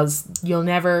good, because you'll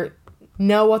never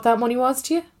know what that money was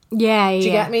to you. Yeah, Do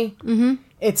you get me? Mm-hmm.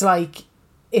 It's like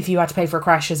if you had to pay for a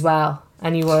crash as well,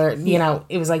 and you were, you know,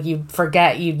 it was like you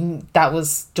forget that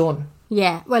was done.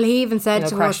 Yeah, well, he even said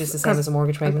to crash us, is the same as a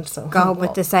mortgage payment. So go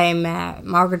with the same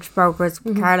mortgage broker as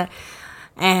Carla,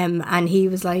 and he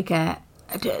was like,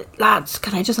 lads,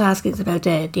 can I just ask you about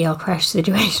the old crash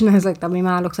situation? I was like, that my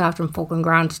man looks after him fucking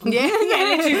grand. Yeah,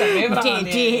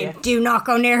 literally. Do not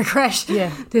go near a crash.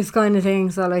 Yeah, this kind of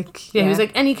thing. So like, yeah, he was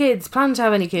like, any kids? Plan to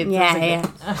have any kids? Yeah, yeah.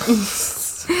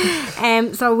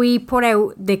 So we put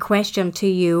out the question to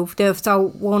you. So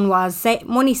one was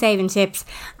money saving tips,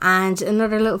 and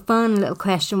another little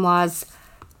question was,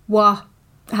 what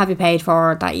have you paid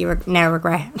for that you now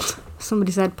regret?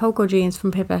 Somebody said Poco jeans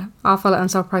from Pippa, awful and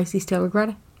so pricey, still regret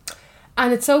it.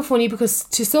 And it's so funny because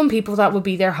to some people that would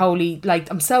be their holy, like,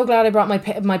 I'm so glad I brought my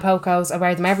Pocos, I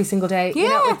wear them every single day. Yeah, you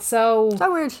know, it's so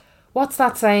weird. What's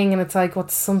that saying? And it's like,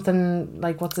 what's something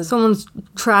like, what's it? Someone's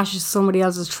trash is somebody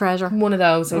else's treasure. One of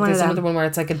those. Or One there's of them. another one where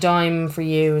it's like a dime for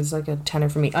you is like a tenner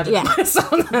for me. I don't know. So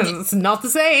it's not the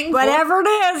saying. Whatever it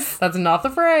is. That's not the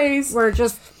phrase. We're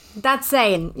just, that's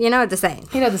saying. You know the saying.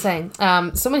 You know the saying.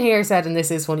 Someone here said, and this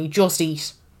is funny, just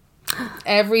eat.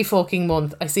 Every fucking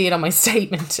month I see it on my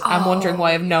statement. I'm wondering why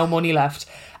I have no money left.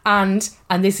 And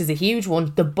this is a huge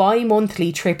one, the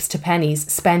bi-monthly trips to Pennies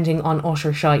spending on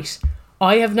utter shite.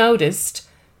 I have noticed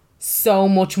so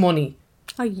much money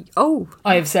I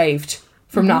have saved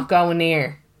from not going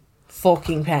near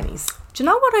fucking Pennies. Do you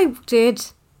know what I did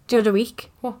the other week?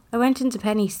 What? I went into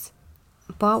Pennies,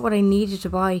 bought what I needed to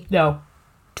buy. No.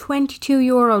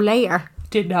 €22 later,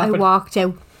 Didn't happen. I walked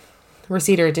out.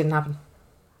 Receipt, it didn't happen.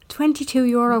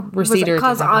 €22. Receipt,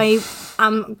 because I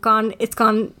am gone. It's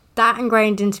gone that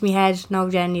ingrained into my head.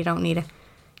 No, Jen, you don't need it.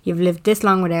 You've lived this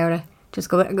long without it. Just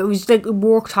go. It was like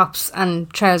work tops and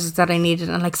trousers that I needed,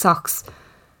 and like socks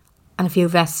and a few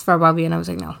vests for Bobby. And I was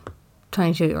like, no,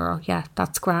 €22. Yeah,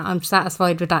 that's grand. I'm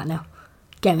satisfied with that now.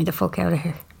 Get me the fuck out of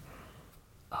here.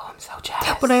 Oh, I'm so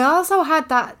jealous. But I also had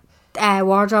that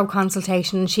wardrobe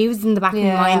consultation, and she was in the back of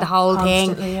my mind the whole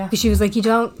thing. Yeah. Because she was like,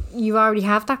 you already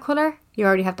have that colour, you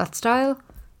already have that style.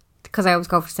 Because I always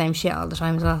go for the same shit all the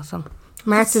time as well. So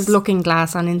Martha's Looking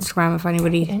Glass on Instagram if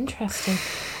anybody. Interesting.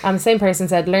 The same person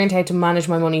said, learned how to manage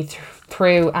my money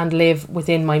through and live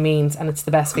within my means, and it's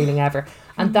the best feeling ever.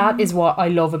 And that is what I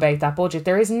love about that budget.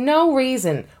 There is no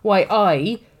reason why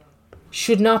I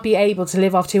should not be able to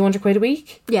live off 200 quid a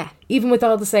week. Yeah. Even with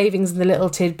all the savings and the little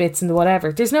tidbits and the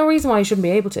whatever. There's no reason why I shouldn't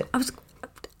be able to.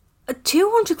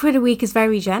 200 quid a week is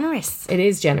very generous. It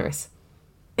is generous.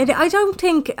 I don't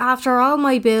think after all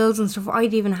my bills and stuff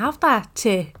I'd even have that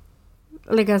to,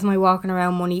 like, as my walking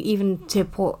around money, even to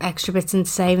put extra bits into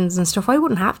savings and stuff. I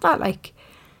wouldn't have that, like,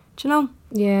 do you know?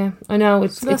 Yeah, I know.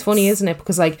 It's funny, isn't it?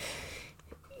 Because, like,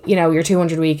 you know, you're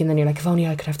 200 a week, and then you're like, if only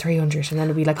I could have 300, and then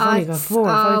it'd be like, if only I got 4. It's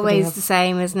always the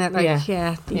same, isn't it? Like,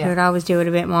 you could always do it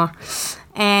a bit more.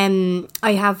 I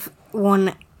have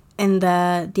one in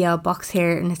the old box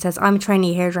here, and it says, I'm a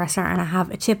trainee hairdresser and I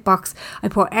have a tip box. I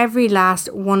put every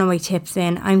last one of my tips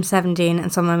in. I'm 17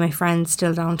 and some of my friends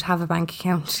still don't have a bank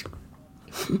account.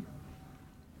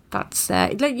 That's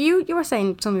like you were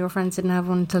saying some of your friends didn't have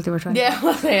one until they were 20. Yeah,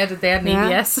 well, they had an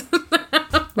EBS.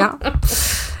 Yeah.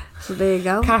 So there you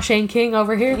go. Cash ain't king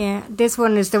over here. Yeah, this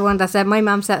one is the one that said, my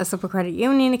mum set us up a credit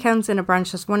union accounts in a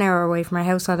branch just 1 hour away from our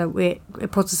house, so that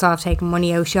it puts us off taking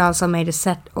money out. She also made us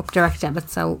set up direct debit,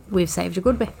 so we've saved a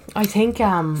good bit. I think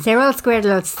Cyril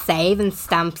Squirrel Save and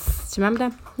Stamps. Do you remember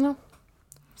them? No.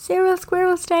 Cyril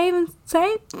Squirrel Save and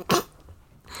Save.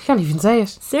 Can't even say it.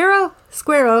 Cyril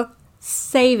Squirrel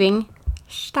Saving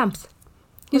Stamps.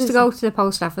 Used to go to the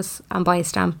post office and buy a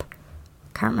stamp.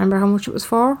 Can't remember how much it was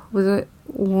for. Was it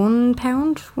 £1,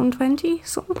 1.20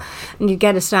 something? And you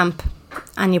get a stamp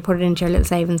and you put it into your little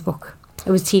savings book.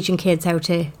 It was teaching kids how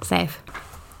to save.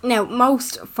 Now,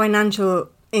 most financial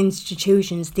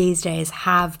institutions these days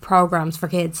have programs for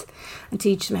kids and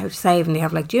teach them how to save, and they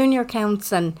have like junior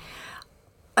accounts, and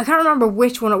I can't remember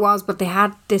which one it was, but they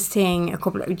had this thing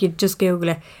you just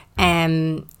Google it.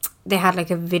 They had like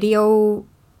a video.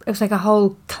 It was like a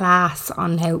whole class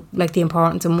on how, like, the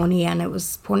importance of money, and it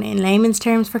was put in layman's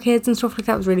terms for kids and stuff like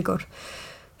that. It was really good.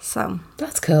 So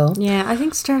that's cool. Yeah, I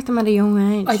think start them at a young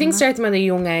age. I think start them at a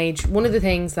young age. One of the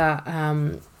things that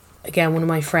again, one of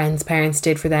my friends' parents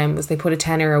did for them was they put a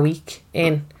tenner a week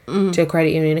in to a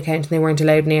credit union account, and they weren't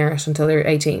allowed near it until they were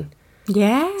 18.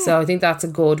 Yeah. So I think that's a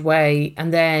good way.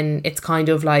 And then it's kind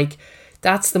of like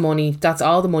that's the money. That's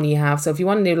all the money you have. So if you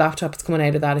want a new laptop, it's coming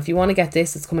out of that. If you want to get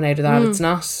this, it's coming out of that. It's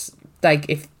not like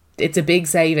if it's a big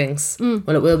savings.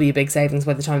 Well, it will be a big savings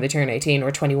by the time they turn 18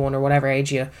 or 21 or whatever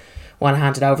age you want to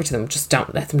hand it over to them. Just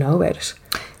don't let them know about it.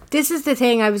 This is the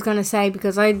thing I was going to say,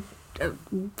 because I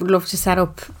would love to set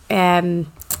up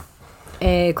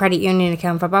a credit union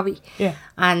account for Bobby,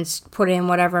 and put in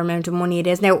whatever amount of money it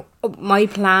is. Now, my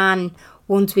plan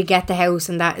once we get the house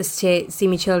and that is to see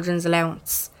my children's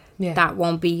allowance. That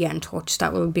won't be getting touched.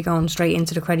 That will be going straight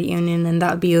into the credit union, and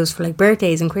that'll be used for like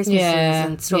birthdays and Christmases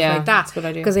and stuff like that. That's a good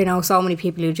idea. Because I know so many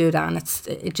people who do that, and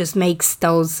it just makes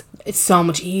those. It's so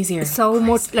much easier. So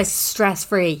much like stress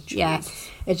free. Yeah,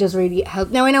 it just really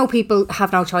helps. Now I know people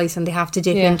have no choice and they have to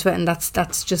dip into it, and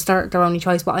that's just their only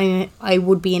choice. But I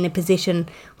would be in a position.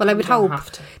 Well, I would hope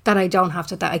that I don't have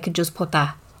to. That I could just put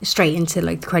that straight into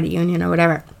like the credit union or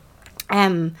whatever.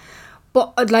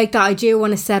 But I'd like that. I do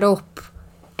want to set up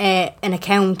an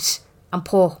account and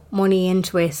put money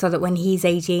into it so that when he's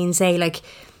 18, say like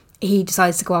he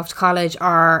decides to go off to college,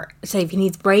 or say if he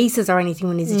needs braces or anything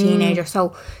when he's a teenager,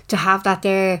 so to have that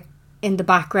there in the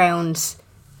background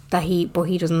but he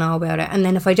doesn't know about it. And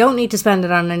then if I don't need to spend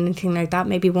it on anything like that,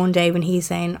 maybe one day when he's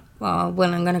saying, oh,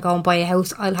 well, I'm going to go and buy a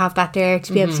house, I'll have that there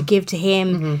to be able to give to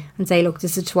him and say, look,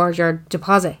 this is towards your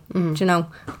deposit. Do you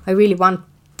know, I really want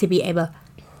to be able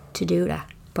to do that,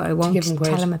 but I won't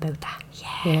tell him about that.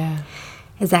 Yeah.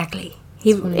 Exactly.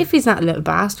 If he's not a little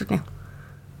bastard now.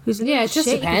 It just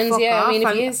depends. Yeah, I mean,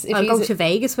 if he is, I'll go to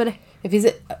Vegas with it. If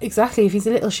he's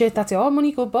a little shit, that's all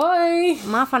money. Goodbye.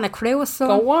 I'm off on a cruise, son.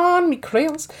 Go on, me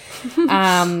cruise.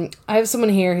 I have someone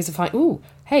here who's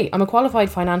hey, I'm a qualified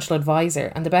financial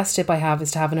advisor, and the best tip I have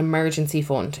is to have an emergency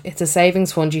fund. It's a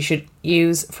savings fund you should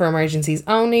use for emergencies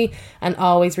only, and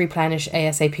always replenish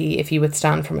ASAP if you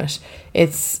withstand from it.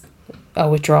 It's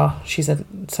withdraw. She said,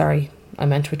 sorry, I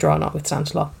meant withdraw, not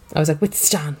withstand law. I was like,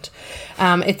 withstand.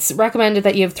 It's recommended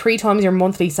that you have 3 times your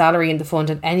monthly salary in the fund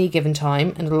at any given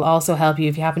time, and it'll also help you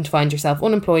if you happen to find yourself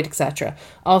unemployed, etc.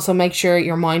 Also, make sure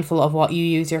you're mindful of what you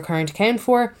use your current account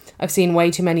for. I've seen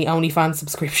way too many OnlyFans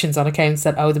subscriptions on accounts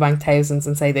that owe the bank thousands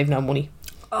and say they've no money.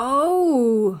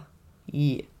 Oh.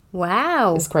 Yeah.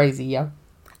 Wow. It's crazy, yeah.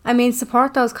 I mean,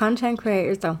 support those content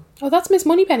creators, though. Oh, that's Miss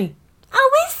Moneypenny.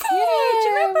 Oh, is it? Yeah, do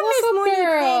you remember Miss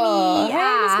Moneypenny?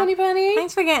 Hey, Miss Moneypenny.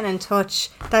 Thanks for getting in touch.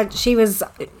 That she was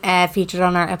featured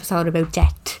on our episode about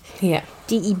debt. Yeah.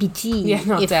 DEBT. Yeah,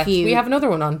 not debt. We have another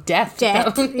one on debt.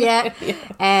 Debt. Yeah.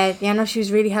 No, she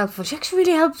was really helpful. She actually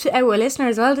really helped out a listener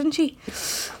as well, didn't she?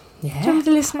 Yeah. Do you remember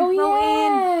the listener wrote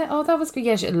in? Oh, that was good.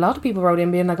 Yeah, a lot of people wrote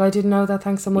in being like, I didn't know that.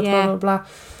 Thanks so much. Blah blah blah.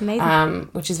 Amazing.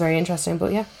 Which is very interesting.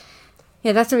 But yeah.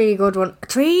 Yeah, that's a really good one.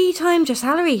 3 times your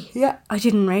salary. Yeah. I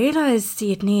didn't realise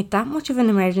you'd need that much of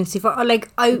an emergency fund. Like,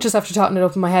 I just after totting it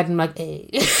up in my head and I'm like,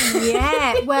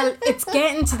 yeah, well, it's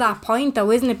getting to that point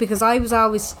though, isn't it? Because I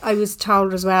was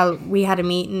told as well, we had a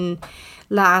meeting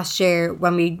last year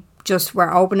when we just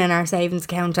were opening our savings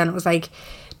account, and it was like,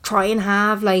 try and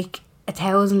have like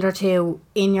 1,000 or 2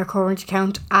 in your current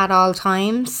account at all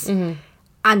times.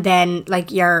 And then,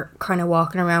 like, you're kind of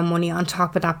walking around money on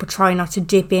top of that, but try not to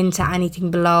dip into anything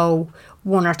below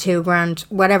 1 or 2 grand,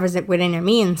 whatever's it within your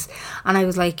means. And I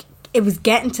was like, it was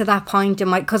getting to that point in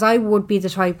my, because I would be the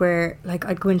type where, like,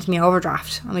 I'd go into my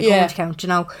overdraft on my current account, you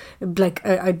know, like,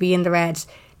 I'd be in the red.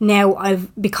 Now,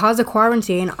 because of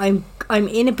quarantine, I'm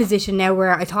in a position now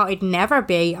where I thought I'd never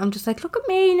be. I'm just like, look at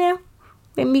me now,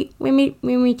 with me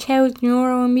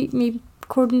 €1,000 and me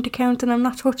current account, and I'm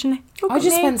not touching it. I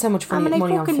just spend so much money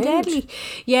on food. Deadly.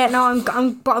 Yeah, no,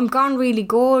 I'm gone really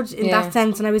good in that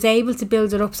sense, and I was able to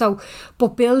build it up. So,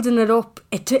 but building it up,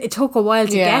 it took a while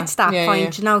to get to that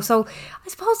point, you know. So, I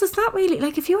suppose it's not really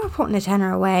like if you were putting a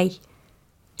tenner away.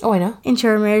 Oh, I know. Into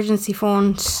your emergency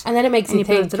fund, and then it makes you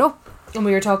build it up. And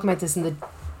we were talking about this in the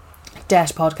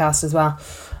debt podcast as well.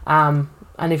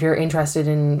 And if you're interested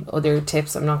in other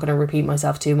tips, I'm not going to repeat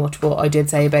myself too much, but I did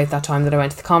say about that time that I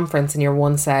went to the conference, and your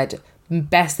one said,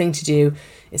 best thing to do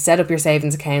is set up your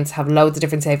savings accounts, have loads of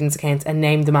different savings accounts, and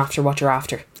name them after what you're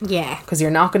after. Yeah. Because you're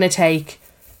not going to take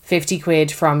 50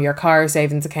 quid from your car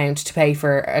savings account to pay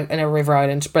for a River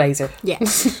Island blazer. Yeah,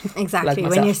 exactly.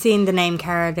 Like when you're seeing the name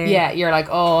car there. Yeah, you're like,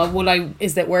 oh,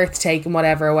 is it worth taking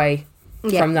whatever away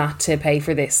from that to pay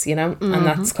for this, you know? And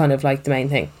that's kind of like the main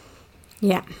thing.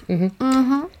 Yeah.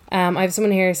 I have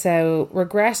someone here, so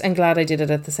regret and glad I did it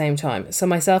at the same time. So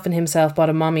myself and himself bought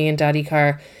a mommy and daddy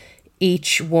car,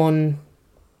 bought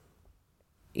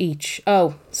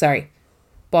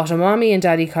a mommy and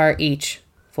daddy car each,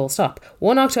 full stop.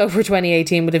 1 October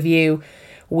 2018 with a view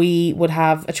we would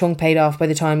have a chunk paid off by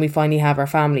the time we finally have our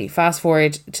family. Fast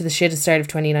forward to the shittest start of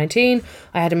 2019,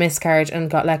 I had a miscarriage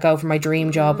and got let go from my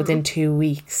dream job within 2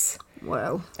 weeks.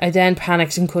 Wow. I then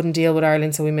panicked and couldn't deal with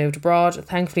Ireland, so we moved abroad.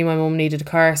 Thankfully, my mum needed a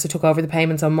car, so took over the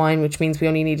payments on mine, which means we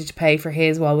only needed to pay for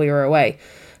his while we were away.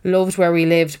 Loved where we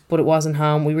lived, but it wasn't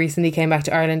home. We recently came back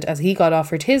to Ireland as he got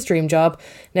offered his dream job.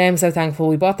 Now I'm so thankful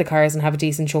we bought the cars and have a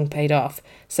decent chunk paid off.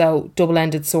 So,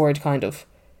 double-ended sword, kind of.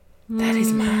 That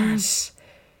is mad.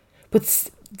 But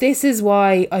this is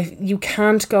why you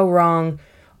can't go wrong.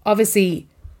 Obviously,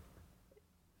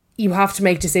 you have to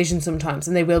make decisions sometimes,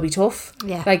 and they will be tough.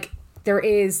 Yeah. Like,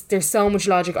 there's so much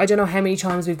logic. I don't know how many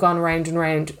times we've gone around and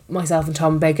around, myself and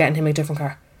Tom, about getting him a different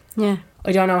car. Yeah.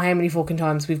 I don't know how many fucking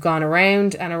times we've gone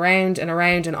around and around and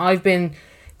around, and I've been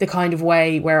the kind of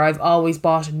way where I've always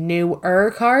bought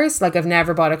newer cars. Like, I've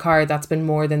never bought a car that's been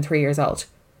more than 3 years old.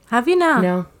 Have you now?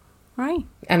 No. Right.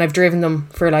 And I've driven them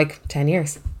for like 10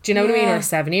 years. Do you know what I mean? Yeah. Or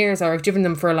 7 years, or I've driven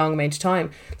them for a long amount of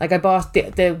time. Like, I bought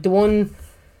the one,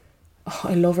 oh,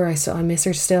 I love her, I miss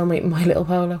her still, my little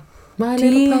Polo. My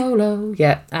little Polo.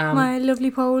 Yeah. My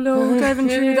lovely Polo driving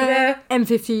through the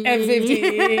M50.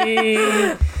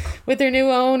 M50. With their new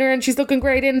owner, and she's looking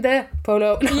great in the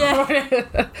Polo. Yeah.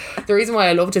 The reason why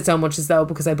I loved it so much is though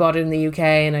because I bought it in the UK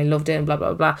and I loved it and blah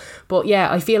blah blah. But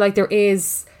yeah, I feel like there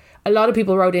is a lot of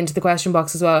people wrote into the question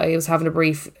box as well. I was having a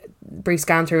brief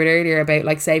scan through it earlier about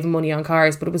like saving money on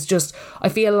cars, but it was just, I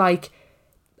feel like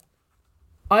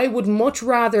I would much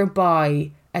rather buy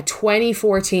a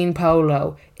 2014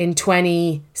 Polo in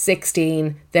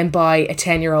 2016 than buy a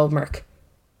 10-year-old Merc.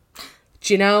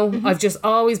 Do you know? Mm-hmm. I've just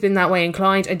always been that way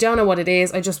inclined. I don't know what it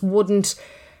is. I just wouldn't.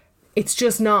 It's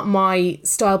just not my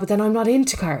style. But then I'm not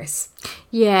into cars.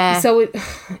 Yeah. So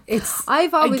it's.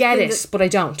 I've always I get been it, but I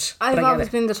don't. I've always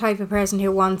been the type of person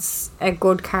who wants a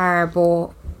good car,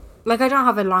 but like I don't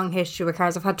have a long history with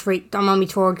cars. I've had 3. I'm on my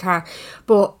 3rd car,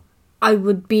 but I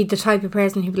would be the type of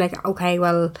person who'd be like, okay,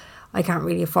 well, I can't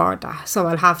really afford that, so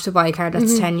I'll have to buy a car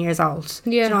that's 10 years old.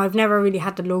 Yeah. You know, I've never really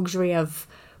had the luxury of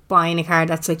buying a car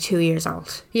that's like 2 years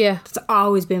old. Yeah. It's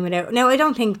always been without. Now, I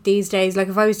don't think these days, like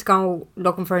if I was to go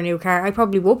looking for a new car, I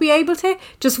probably would be able to.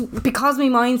 Just because my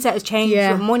mindset has changed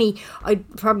with money, I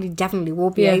probably definitely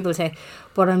would be able to.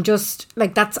 But I'm just,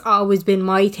 like, that's always been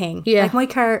my thing. Yeah. Like my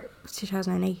car was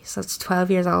 2008, so it's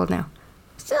 12 years old now.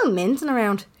 Still minting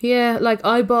around. Yeah, like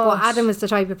I bought... But Adam is the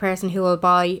type of person who will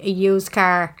buy a used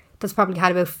car that's probably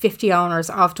had about 50 owners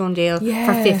off Dundee for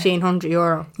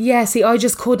 €1,500. Yeah, see, I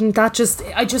just couldn't. I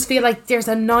just feel like there's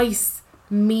a nice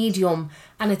medium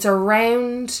and it's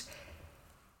around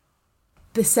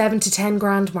the 7 to 10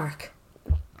 grand mark.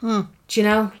 Do you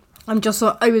know? I was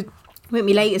with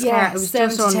my latest car. It was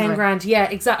 7 to 10 grand. Yeah,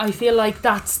 exactly. I feel like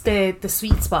that's the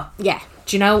sweet spot. Yeah.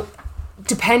 Do you know?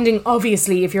 Depending,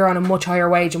 obviously, if you're on a much higher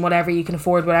wage and whatever, you can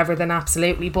afford whatever, then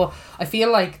absolutely. But I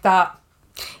feel like that...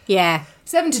 Yeah.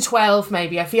 7 to 12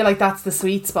 maybe. I feel like that's the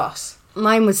sweet spot.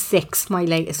 Mine was 6, my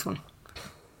latest one.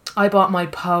 I bought my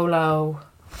Polo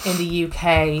in the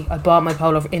UK.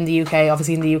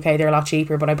 Obviously in the UK they're a lot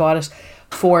cheaper, but I bought it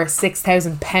for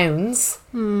 £6,000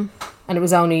 and it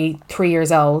was only 3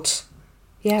 years old.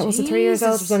 Yeah, was it 3 years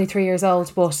old? It was only 3 years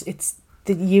old, but it's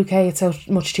the UK, it's so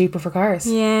much cheaper for cars.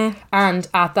 Yeah. And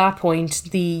at that point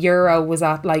the euro was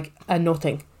at like a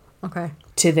nothing. Okay.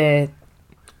 To the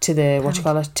what you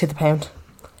call it, to the pound.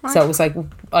 Right. So it was like,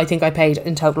 I think I paid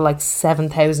in total like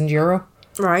 €7,000.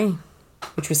 Right.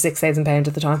 Which was £6,000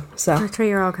 at the time. So for a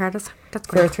 3-year-old car, that's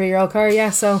great. For a 3-year-old car,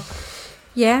 yeah. So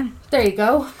yeah, there you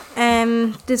go.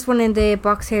 This one in the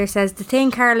box here says, the thing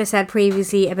Carla said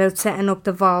previously about setting up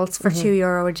the vaults for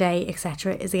 €2 a day,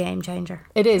 etc., is a game changer.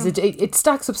 It is. It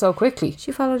stacks up so quickly.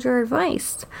 She followed your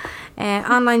advice.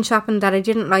 Online shopping that I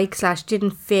didn't like /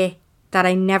 didn't fit, that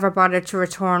I never bothered to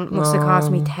return, must have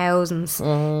cost me thousands.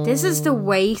 This is the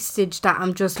wastage that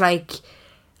I'm just like,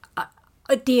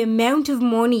 the amount of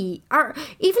money, or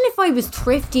even if I was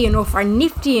thrifty enough or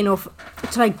nifty enough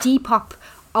to like depop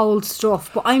old stuff,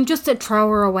 but I'm just a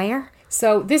thrower aware.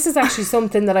 So this is actually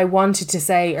something that I wanted to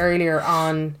say earlier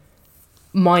on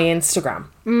my Instagram.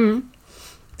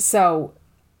 So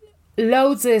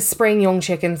loads of spring young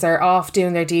chickens are off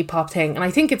doing their Depop thing, and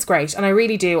I think it's great, and I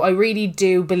really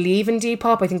do believe in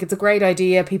Depop. I think it's a great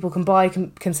idea. People can buy,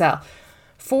 can sell.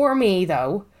 For me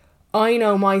though, I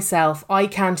know myself, I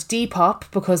can't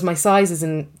Depop because my size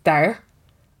isn't there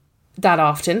that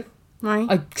often. Right.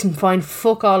 I can find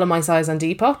fuck all of my size on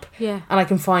Depop. Yeah. And I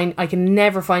can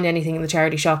never find anything in the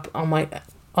charity shop in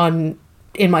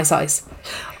my size.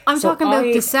 I'm talking about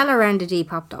the seller end of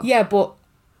Depop though. Yeah, but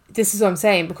this is what I'm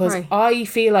saying, because I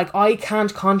feel like I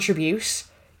can't contribute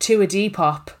to a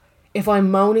Depop if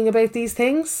I'm moaning about these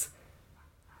things.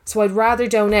 So I'd rather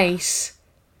donate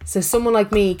so someone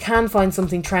like me can find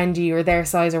something trendy or their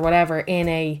size or whatever in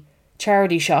a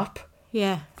charity shop.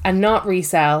 Yeah. And not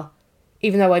resell,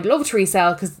 even though I'd love to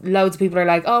resell, because loads of people are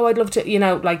like, oh, I'd love to,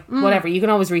 whatever. You can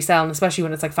always resell, and especially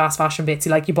when it's like fast fashion bits,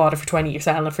 you bought it for 20, you're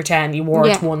selling it for 10, you wore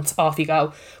it once, off you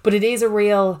go. But it is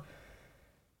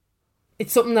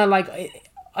it's something that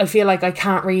I feel like I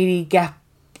can't really get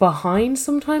behind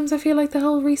sometimes. I feel like the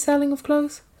whole reselling of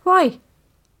clothes. Why?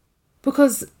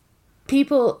 Because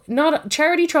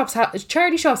charity shops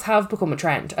have become a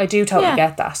trend. I do totally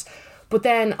get that. But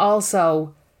then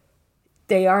also,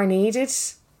 they are needed.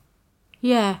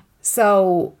 Yeah.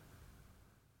 So,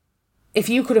 if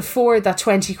you could afford that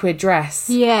 20 quid dress.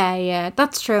 Yeah,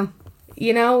 that's true.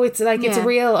 It's like, it's a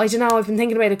real, I don't know, I've been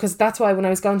thinking about it, because that's why when I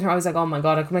was going through, I was like, oh my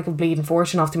God, I could make a bleeding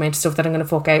fortune off the amount of stuff that I'm going to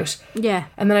fuck out. Yeah.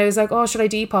 And then I was like, oh, should I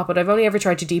Depop it? I've only ever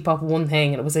tried to Depop one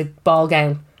thing, and it was a ball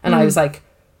gown. And I was like,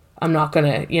 I'm not going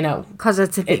to, because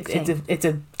it's a big thing.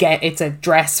 It's a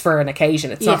dress for an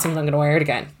occasion. It's not something I'm going to wear it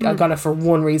again. I got it for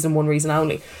one reason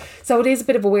only. So it is a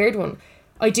bit of a weird one.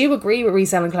 I do agree with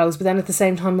reselling clothes, but then at the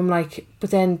same time I'm like, but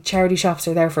then charity shops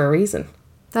are there for a reason.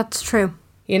 That's true.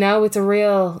 It's a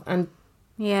real, and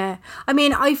yeah. I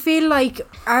mean, I feel like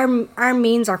our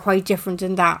means are quite different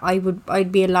in that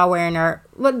I'd be a low earner.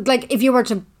 Well, like if you were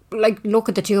to look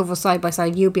at the two of us side by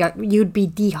side, you'd be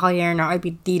the high earner, I'd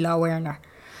be the low earner.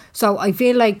 So I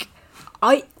feel like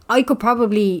I could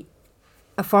probably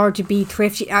afford to be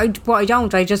thrifty. But I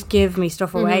don't. I just give me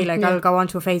stuff away. I'll go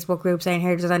onto a Facebook group saying,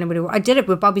 here, does anybody... I did it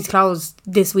with Bobby's clothes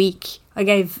this week. I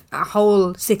gave a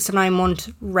whole 6 to 9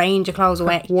 month range of clothes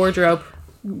away. Wardrobe.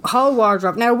 Whole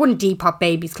wardrobe. Now, I wouldn't Depop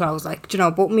baby's clothes,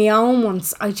 but my own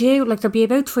ones, I do. There'll be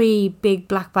about 3 big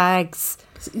black bags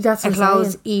of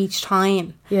clothes each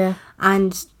time. Yeah.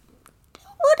 And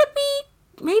would it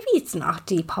be... Maybe it's not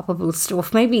Depopable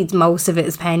stuff. Maybe it's most of it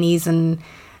is pennies, and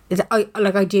I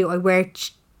wear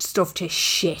stuff to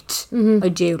shit. I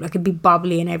do. It'd be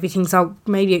bobbly and everything. So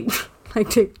maybe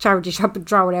the charity shop would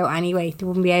throw it out anyway. They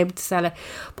wouldn't be able to sell it.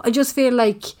 But I just feel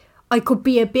like I could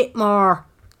be a bit more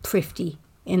thrifty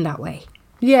in that way.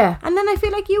 Yeah. And then I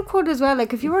feel like you could as well.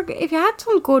 If you had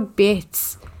some good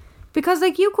bits, because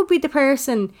you could be the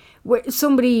person with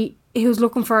somebody who's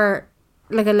looking for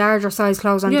a larger size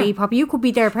clothes on Depop. You could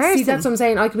be their person. See, that's what I'm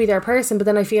saying. I could be their person, but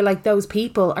then I feel like those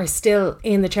people are still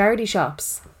in the charity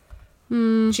shops.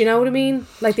 Do you know what I mean?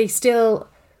 They still,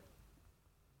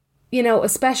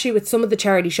 especially with some of the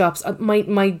charity shops.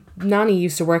 My nanny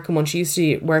used to work in one. She used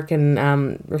to work in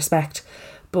Respect,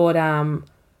 but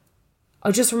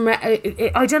I just remember.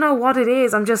 I don't know what it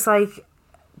is. I'm just like,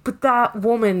 but that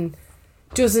woman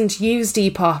doesn't use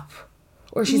Depop.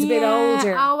 Or she's a bit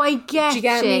older. Oh, I get Do you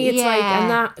get me? It's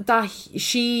and that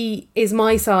she is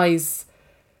my size.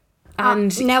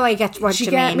 And now I get what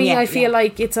you mean. I feel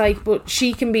like it's but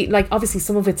she can be obviously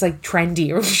some of it's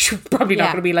trendy, or she's probably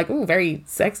not going to be very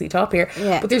sexy top here.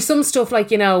 Yeah. But there's some stuff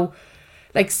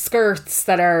skirts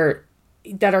that are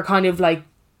kind of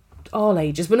all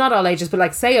ages, but not all ages,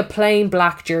 but say a plain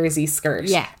black jersey skirt.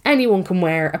 Yeah. Anyone can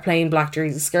wear a plain black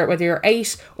jersey skirt, whether you're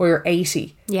 8 or you're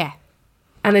 80. Yeah.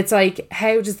 And it's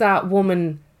how does that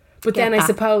woman... But then I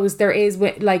suppose there is,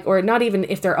 or not even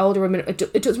if they're older women,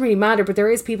 it doesn't really matter, but there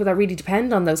is people that really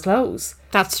depend on those clothes.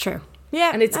 That's true.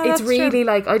 Yeah. And it's really true.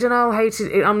 I don't know how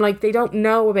to... I'm they don't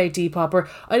know about Depop, or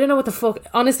I don't know what the fuck...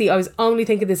 Honestly, I was only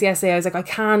thinking this yesterday. I was I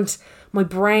can't... My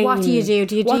brain... What do you do?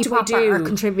 Do you Depop or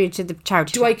contribute to the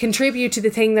charity? Do I contribute to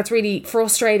the thing that's really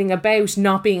frustrating about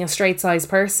not being a straight-sized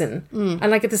person?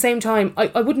 And at the same time,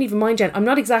 I wouldn't even mind, Jen. I'm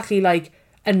not exactly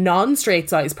a non-straight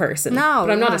size person. No,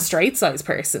 but I'm not a straight size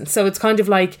person. So it's kind of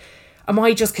am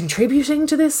I just contributing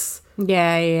to this?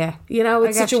 Yeah.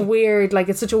 It's such a weird,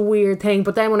 it's such a weird thing.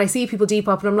 But then when I see people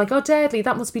Depop, and I'm like, oh, deadly,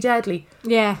 that must be deadly.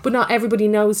 Yeah. But not everybody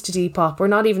knows to Depop, or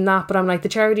not even that. But I'm the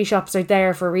charity shops are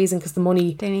there for a reason, because the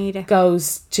money they need it.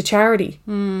 Goes to charity.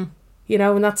 And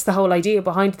that's the whole idea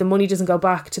behind it. The money doesn't go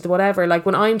back to the whatever.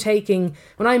 When I'm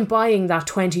buying that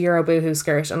 €20 boohoo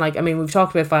skirt, and we've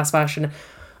talked about fast fashion,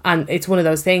 and it's one of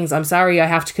those things I'm sorry I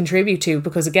have to contribute to,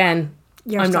 because again,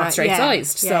 I'm not straight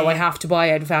sized, so I have to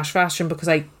buy out of fast fashion, because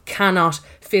I cannot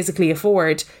physically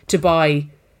afford to buy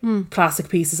classic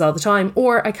pieces all the time,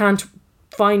 or I can't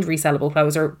find resellable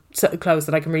clothes or clothes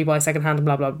that I can rebuy second hand and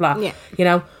blah blah blah.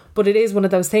 But it is one of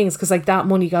those things, because that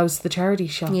money goes to the charity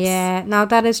shops. Yeah, no,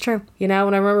 that is true. And I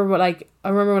remember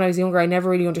when I was younger, I never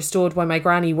really understood why my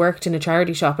granny worked in a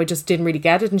charity shop. I just didn't really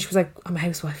get it, and she was like, I'm a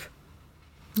housewife.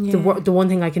 Yeah. The one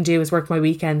thing I can do is work my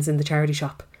weekends in the charity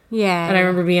shop. Yeah. And I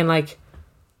remember being like,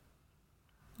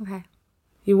 okay,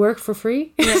 you work for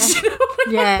free? Yeah.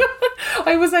 Yeah.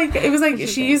 I was like, it was like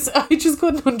I just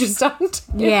couldn't understand.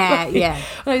 Yeah, Like, yeah.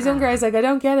 When I was younger, I was like, I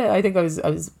don't get it. I think I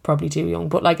was probably too young.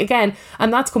 But like, again,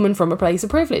 and that's coming from a place of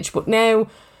privilege. But now,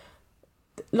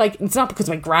 like, it's not because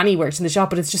my granny works in the shop,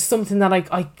 but it's just something that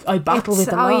I battle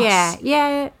with a lot. Oh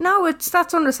yeah. No,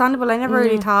 that's understandable. I never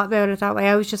really thought about it that way.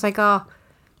 I was just like,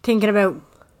 thinking about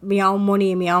my own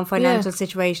money and my own financial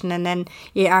situation, and then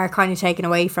you are kind of taken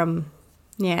away from.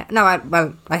 Yeah, no,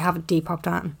 I haven't Depop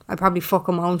on. I probably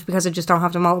fucking won't because I just don't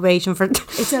have the motivation for it.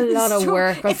 It's a lot of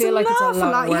work. I feel like it's a lot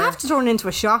of work. You have to turn into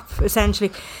a shop,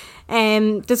 essentially.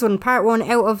 This one, part 1,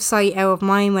 out of sight, out of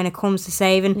mind when it comes to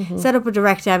saving. Set up a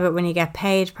direct debit when you get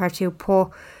paid. Part 2,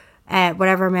 put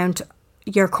whatever amount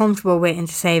you're comfortable with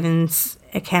into savings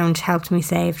account. Helped me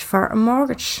save for a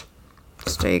mortgage.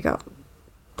 So there you go.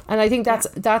 And I think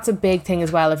that's a big thing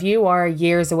as well. If you are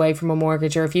years away from a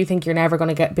mortgage, or if you think you're never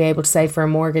going to be able to save for a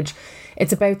mortgage,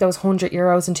 it's about those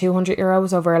 €100 and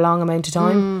 €200 over a long amount of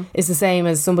time. Is the same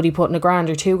as somebody putting $1,000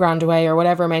 or $2,000 away, or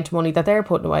whatever amount of money that they're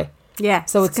putting away. Yeah,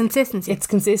 so it's consistency. It's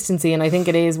consistency, and I think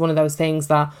it is one of those things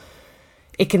that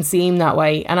it can seem that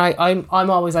way. And I'm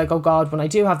always like, oh God, when I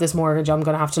do have this mortgage, I'm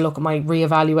going to have to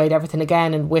reevaluate everything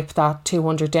again and whip that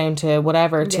 200 down to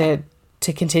whatever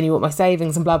to continue with my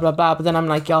savings and blah blah blah. But then I'm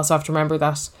like, you also have to remember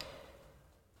that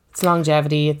it's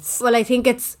longevity. Well, I think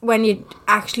it's when you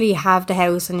actually have the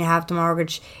house and you have the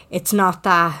mortgage, it's not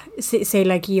that, say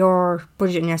like you're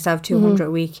budgeting yourself 200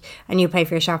 a week and you pay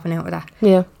for your shopping out with that.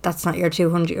 Yeah, that's not your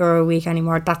 €200 a week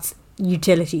anymore. That's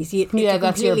utilities. It's a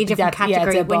completely different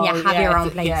category when you have your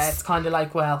own place. Yeah, it's kind of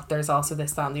like, well, there's also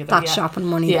this, that and the other. That's shopping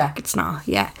money. Yeah, it's not.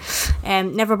 Yeah.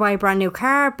 Never buy a brand new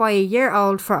car. Buy a year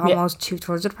old for almost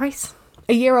 2/3 of the price.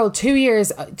 A year old, 2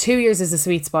 years. 2 years is the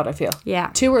sweet spot, I feel.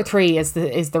 Yeah. 2 or 3 is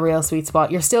the real sweet spot.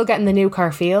 You're still getting the new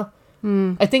car feel.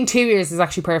 I think 2 years is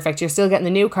actually perfect. You're still getting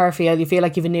the new car feel. You feel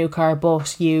like you've a new car,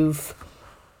 but you've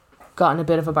gotten a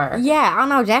bit of a bar. Yeah, I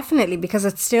know, definitely, because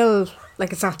it's still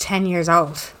like it's not 10 years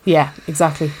old. Yeah,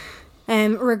 exactly.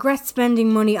 Regret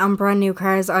spending money on brand new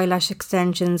cars, eyelash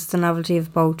extensions, the novelty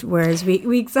of both wears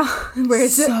weeks off.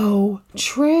 So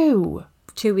true.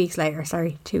 2 weeks later,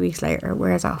 it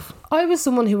wears off. I was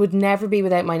someone who would never be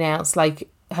without my nails. Like,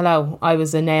 hello, I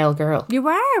was a nail girl. You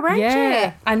were, weren't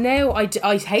you? And now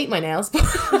I hate my nails, but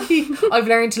I've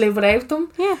learned to live without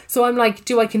them. Yeah. So I'm like,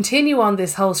 do I continue on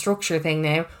this whole structure thing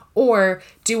now, or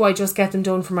do I just get them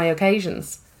done for my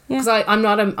occasions? Because I'm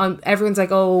not, everyone's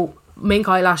like, oh, mink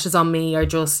eyelashes on me are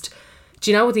just,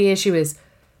 do you know what the issue is?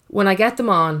 When I get them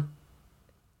on,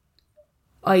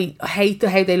 I hate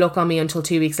how they look on me until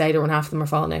 2 weeks later when half of them are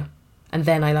falling out. And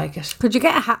then I like it. Could you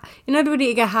get you know the way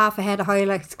you get half a head of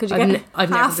highlights? Could you get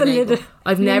half a lid?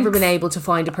 I've never been able to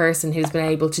find a person who's been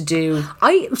able to do.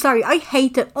 I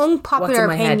hate the unpopular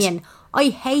opinion. I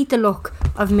hate the look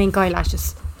of mink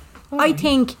eyelashes. I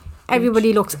think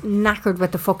everybody looks knackered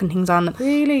with the fucking things on them.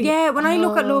 Really? Yeah, when I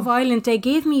look at Love Island, they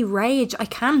give me rage. I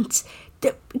can't.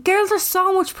 The girls are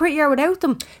so much prettier without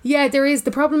them. Yeah, there is.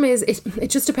 The problem is, it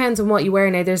just depends on what you wear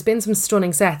now. There's been some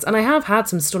stunning sets, and I have had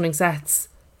some stunning sets.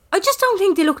 I just don't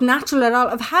think they look natural at all.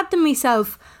 I've had them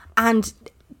myself, and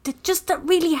they're just that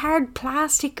really hard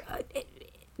plastic.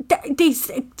 They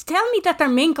tell me that they're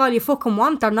mink all you fucking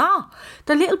want. They're not.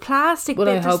 They're little plastic. Well,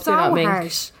 I hope they're not mink.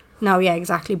 Hard. No, yeah,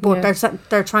 exactly. But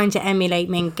they're trying to emulate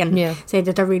mink and say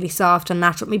that they're really soft and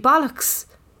natural. Me bollocks.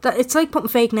 It's like putting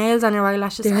fake nails on your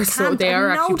eyelashes. They are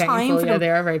actually painful. Yeah, they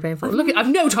are very painful. Look, I've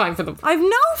no time for them. I've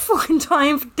no fucking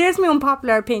time. There's my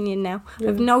unpopular opinion now.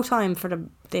 I've no time for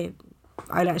the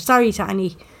eyelash. Sorry to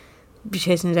any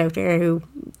beauticians out there who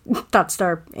that's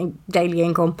their daily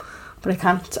income, but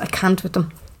I can't with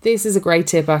them. This is a great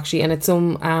tip actually, and it's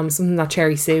something that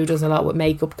Cherry Sue does a lot with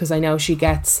makeup, because I know she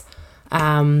gets shout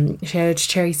out to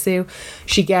Cherry Sue.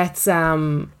 She gets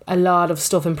a lot of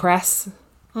stuff in press.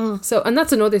 So, and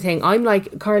that's another thing. I'm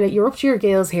like, Carla, you're up to your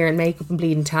gills here in makeup and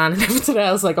bleeding tan and everything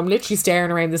else. Like, I'm literally staring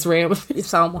around this room. It's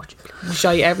so much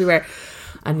shy everywhere.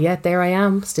 And yet there I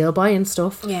am, still buying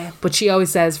stuff. Yeah. But she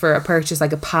always says for a purchase,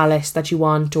 like a palette that you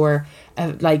want, or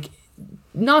like,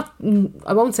 not,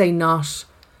 I won't say not,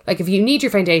 like if you need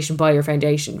your foundation, buy your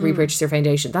foundation, repurchase your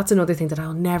foundation. That's another thing that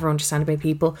I'll never understand about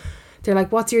people. They're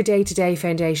like, what's your day-to-day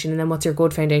foundation, and then what's your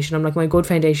good foundation? I'm like, my good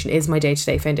foundation is my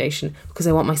day-to-day foundation, because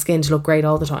I want my skin to look great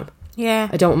all the time. Yeah.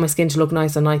 I don't want my skin to look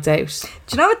nice on nights out.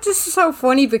 Do you know what? This is so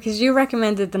funny, because you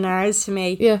recommended the NARS to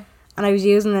me. Yeah. And I was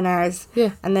using the NARS.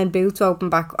 Yeah. And then Boots opened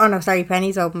back. Oh no, sorry,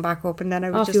 Penny's opened back up, and then I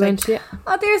was just like,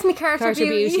 oh, there's my Carter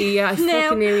Beauty. Yeah, I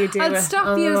fucking knew you'd do it. I'll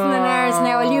stop using the NARS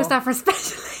now. I'll use that for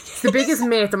special. The biggest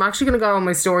myth. I'm actually going to go on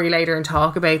my story later and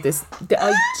talk about this.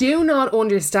 I do not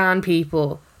understand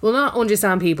people well, not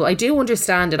understand people. I do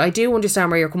understand it. I do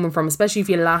understand where you're coming from, especially if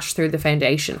you lash through the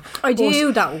foundation. I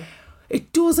do, though.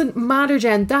 It doesn't matter,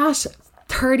 Jen. That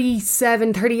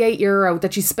 38 euro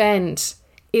that you spend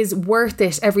is worth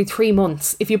it every 3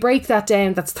 months. If you break that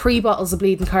down, that's 3 bottles of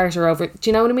Bleeding Carter over. Do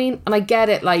you know what I mean? And I get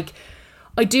it. Like,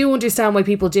 I do understand why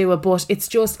people do it, but it's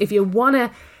just, if you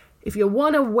wanna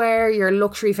wear your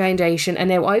luxury foundation, and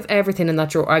now I've everything in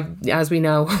that drawer. As we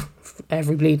know,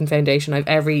 every bleeding foundation. I've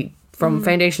every, from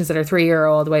foundations that are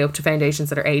 €3 all the way up to foundations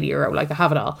that are €80. Like, I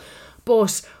have it all.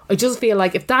 But I just feel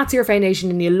like if that's your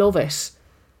foundation and you love it,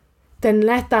 then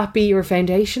let that be your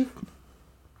foundation.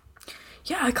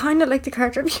 Yeah, I kind of like the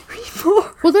Carter Beauty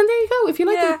more. Well, then there you go. If you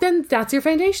like it, then that's your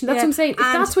foundation. That's what I'm saying. If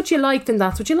that's what you like, then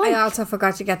that's what you like. I also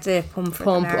forgot to get the pump for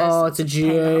pump. Oh, it's a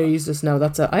Jesus. No,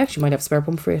 that's a. I actually might have a spare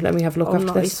pump for you. Let me have a look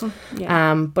after this.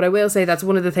 Yeah. But I will say that's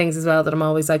one of the things as well that I'm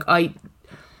always like, I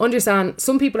understand.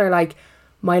 Some people are like,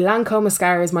 my Lancome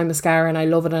mascara is my mascara and I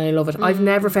love it and I love it. I've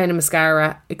never found a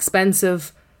mascara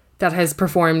expensive that has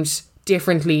performed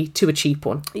differently to a cheap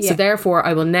one. So therefore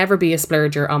I will never be a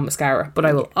splurger on mascara, but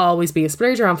I will always be a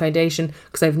splurger on foundation,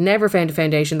 because I've never found a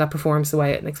foundation that performs the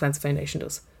way an expensive foundation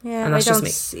does. Yeah, and that's I don't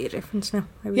just see a difference now.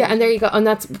 And there you go. And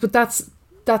that's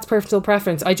personal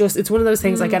preference. It's one of those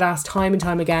things I get asked time and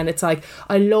time again. It's like,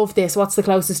 I love this, what's the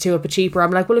closest to it but cheaper?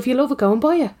 I'm like, well, if you love it, go and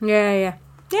buy it. Yeah,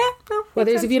 no.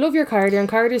 Whether it's if you love your Carter and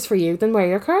Carter's for you, then wear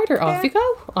your Carter. Off you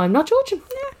go. I'm not judging.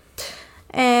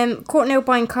 Cutting out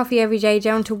buying coffee every day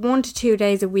down to 1 to 2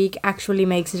 days a week actually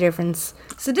makes a difference.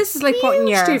 So this is like putting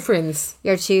your difference.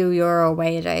 Your €2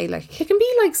 away a day. Like, it can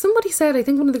be like, somebody said, I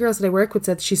think one of the girls that I work with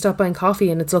said she stopped buying coffee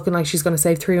and it's looking like she's going to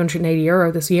save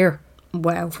 €380 this year.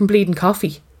 Wow. From bleeding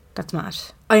coffee. That's mad.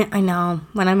 I know.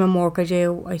 When I'm in work,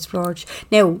 I splurge.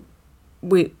 Now,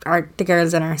 the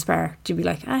girls in our spare, do be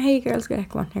like, hey girls, go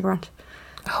on, here, go on.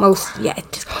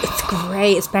 It's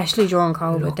great, especially during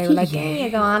COVID. They were like, hey,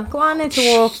 go on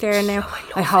into work there now.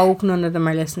 I hope none of them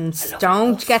are listening.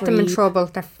 Don't get them in trouble.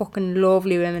 They're fucking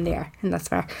lovely women there, and that's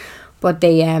fair. But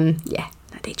they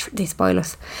spoil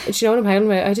us. Do you know what I'm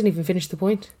having about? I didn't even finish the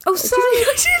point. Oh, sorry.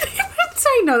 I didn't even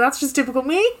say. No, that's just typical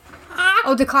me.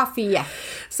 Oh, the coffee, yeah.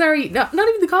 Sorry, not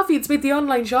even the coffee, it's about the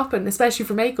online shopping, especially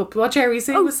for makeup. What Jerry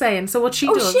Sue was saying. So what she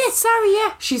does... Oh shit, sorry,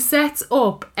 yeah. She sets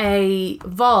up a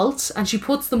vault and she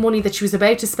puts the money that she was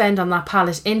about to spend on that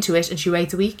palette into it, and she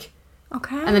waits a week.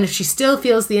 Okay. And then if she still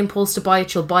feels the impulse to buy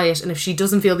it, she'll buy it. And if she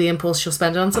doesn't feel the impulse, she'll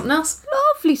spend it on something else.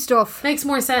 Lovely stuff. Makes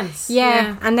more sense.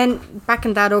 Yeah. And then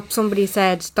backing that up, somebody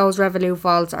said those Revolut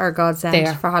vaults are a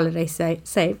godsend for holiday savings.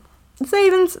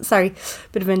 Sorry,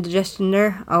 bit of indigestion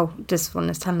there. Oh, this one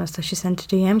is telling us that she sent a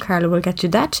DM. Carla will get you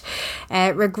that.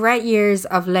 Regret years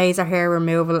of laser hair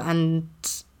removal and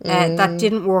that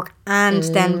didn't work, and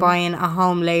then buying a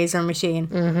home laser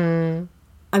machine.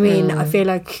 I mean, I feel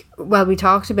like, well, we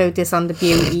talked about this on the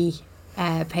beauty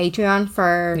Patreon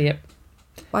for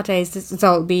what day is this?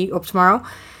 So it'll be up tomorrow.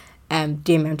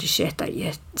 The amount of shit that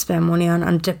you spend money on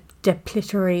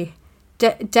depilatory.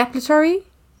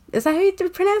 Is that how you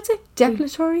pronounce it?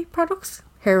 Depilatory products?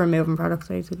 Hair removing products,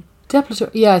 basically. Depilatory?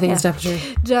 Yeah, I think it's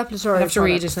depilatory. Depilatory. I have to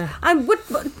read it now.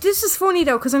 But this is funny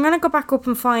though, because I'm going to go back up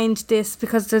and find this,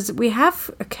 because we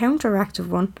have a counteractive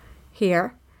one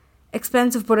here.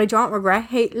 Expensive, but I don't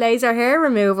regret. Laser hair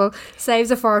removal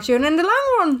saves a fortune in the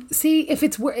long run. See, if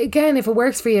it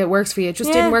works for you, it works for you. It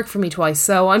just didn't work for me twice,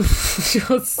 so I'm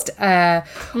just I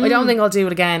don't think I'll do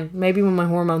it again. Maybe when my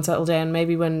hormones settle down,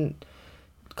 maybe when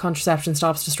contraception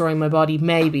stops destroying my body,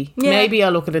 maybe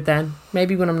I'll look at it then.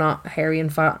 Maybe when I'm not hairy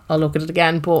and fat, I'll look at it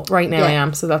again, but right now I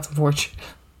am, so that's unfortunate.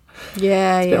 It's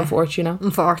a bit unfortunate, you know.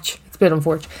 It's a bit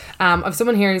unfortunate. I've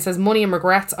someone here who says, money and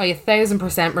regrets. I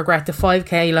 1,000% regret the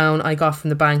 5k loan I got from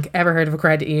the bank. Ever heard of a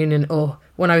credit union?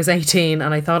 When I was 18,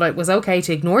 and I thought it was okay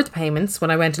to ignore the payments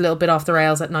when I went a little bit off the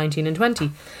rails at 19 and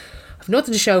 20. I've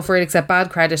nothing to show for it except bad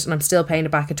credit, and I'm still paying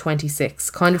it back at 26.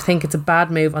 Kind of think it's a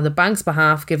bad move on the bank's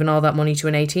behalf, giving all that money to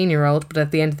an 18-year-old, but at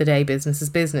the end of the day, business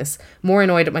is business. More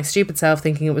annoyed at my stupid self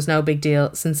thinking it was no big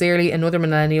deal. Sincerely, another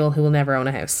millennial who will never own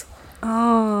a house.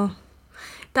 Oh,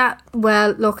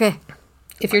 look at...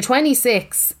 If you're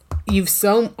 26, you've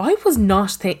so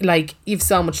much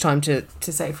time to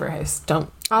save for a house.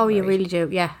 Don't. Oh, you really do.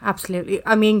 Yeah, absolutely.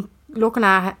 I mean, looking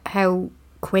at how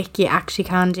quick you actually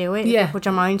can do it. Yeah. If you put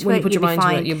your mind to when it, you put your mind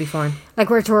to it, you'll be fine.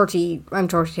 Like, we're 30. I'm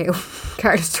 32.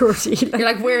 Carla's 30. You're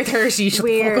like, we're 30. Shut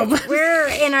the fuck up. We're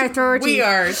in our 30s. We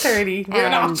are 30. We're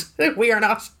not. We are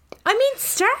not. I mean,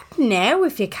 start now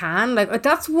if you can. Like,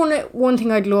 that's one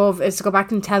thing I'd love is to go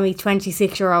back and tell me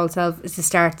 26-year-old self is to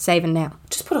start saving now.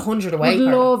 Just put 100 away. I'd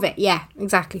love it. Yeah,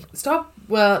 exactly. Stop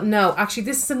Well, no, actually,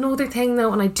 this is another thing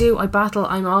though, and I battle.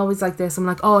 I'm always like this. I'm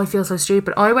like, oh, I feel so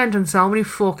stupid. I went on so many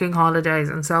fucking holidays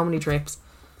and so many trips.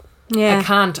 Yeah.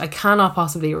 I cannot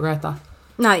possibly regret that.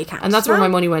 No, you can't. And that's where my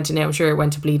money went to now. I'm sure it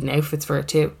went to bleeding outfits for it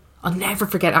too. I'll never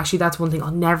forget, actually, that's one thing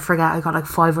I'll never forget. I got like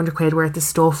 500 quid worth of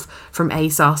stuff from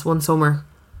ASOS one summer.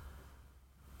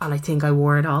 And I think I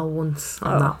wore it all once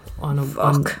on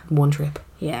one trip.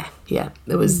 Yeah. Yeah,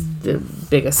 it was the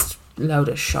biggest load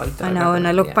of shite that I know, and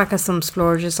I look back at some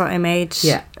splurges that I made.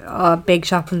 Yeah. Big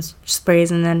shopping sprees,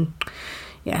 and then,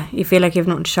 yeah, you feel like you have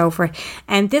nothing to show for it.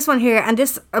 And this one here, and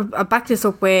this, I'll back this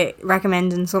up with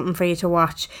recommending something for you to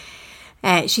watch.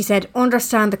 She said,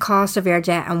 understand the cost of your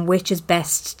debt and which is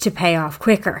best to pay off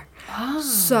quicker.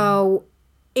 So,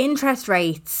 interest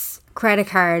rates, credit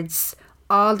cards,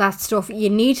 all that stuff, you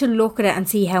need to look at it and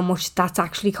see how much that's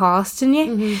actually costing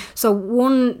you. So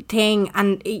one thing,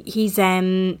 and his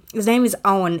name is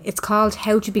Owen, it's called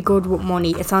How to Be Good with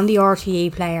Money. It's on the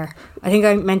RTE player. I think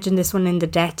I mentioned this one in the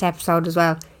debt episode as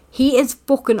well. He is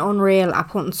fucking unreal at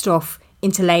putting stuff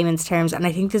into layman's terms, and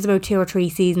I think there's about 2 or 3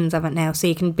 seasons of it now, so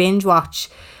you can binge watch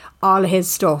all of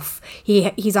his stuff.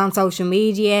 He's on social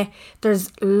media. There's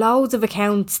loads of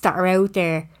accounts that are out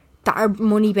there that are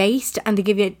money based, and they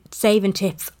give you saving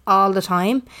tips all the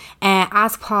time.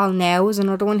 Ask Paul Now is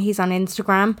another one. He's on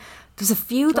Instagram. There's a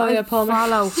few that I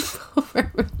follow.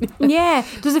 Yeah,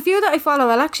 there's a few that I follow.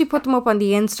 I'll actually put them up on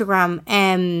the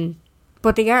Instagram.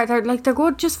 But they're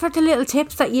good just for the little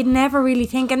tips that you'd never really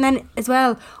think. And then as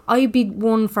well, I'd be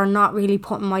one for not really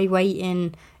putting my weight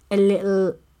in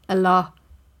a lot.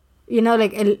 You know,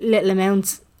 like a little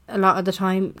amounts a lot of the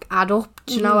time add up.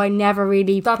 Do you know, I never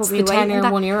really that's put my the weight tenner in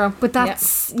that. €1. But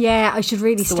that's I should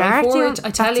really start it. I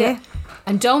tell you. it.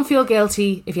 And don't feel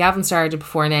guilty if you haven't started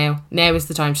before now. Now is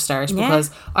the time to start, because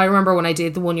I remember when I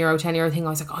did the €1, €10 thing, I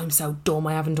was like, oh, I'm so dumb,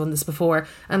 I haven't done this before.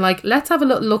 And like, let's have a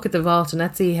little look at the vault and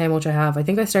let's see how much I have. I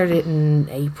think I started it in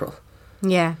April.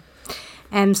 Yeah.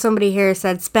 Somebody here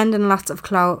said spending lots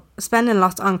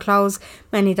on clothes,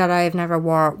 many that I have never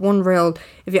wore. One rule: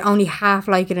 if you only half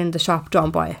like it in the shop,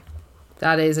 don't buy it.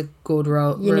 That is a good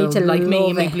rule. You need to like me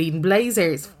and my love it. bleeding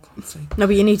blazers. No,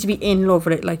 but you need to be in love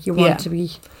with it. Like you want to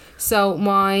be. So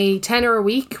my tenner a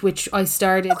week, which I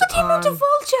started. Look at the amount of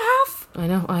vault you have. I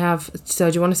know I have. So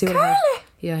do you want to see what I have?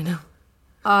 Yeah, I know.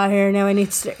 Oh, here now I need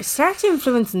to start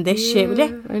influencing this shit, will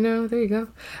you? I know, there you go.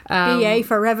 BA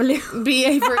for Revolut.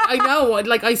 BA for, I know,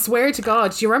 like I swear to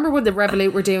God, do you remember when the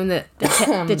Revolut were doing the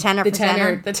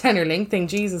tenner link thing?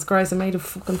 Jesus Christ, I made a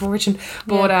fucking fortune.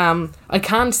 But I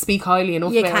can't speak highly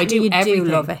enough about it. I do everything. Do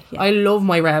love it. Yeah. I love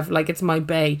my Rev, like it's my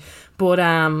bae. But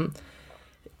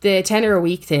the tenner a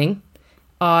week thing,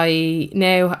 I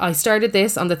started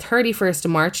this on the 31st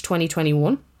of March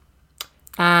 2021.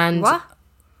 And what?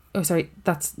 Oh, sorry,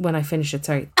 that's when I finished it.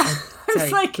 Sorry.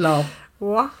 It's like, lol.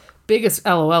 What? Biggest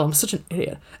LOL. I'm such an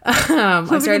idiot.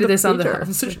 I started this on the.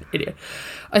 I'm such an idiot.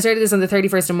 I started this on the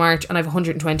 31st of March, and I have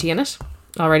 120 in it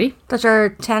already. That's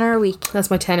your tenner a week. That's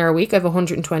my tenner a week. I have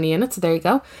 120 in it, so there you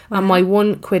go. And my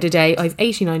 £1 a day, I have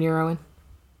 €89 in.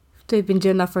 They've been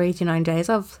doing that for 89 days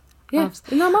of. Yeah,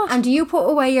 not much. And do you put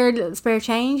away your little spare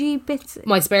changey bits?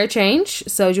 My spare change.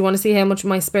 So do you want to see how much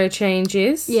my spare change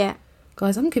is? Yeah.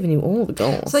 Guys, I'm giving you all the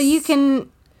goals. So you can,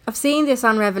 I've seen this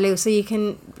on Revolut, so you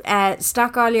can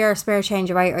stack all your spare change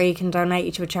away, or you can donate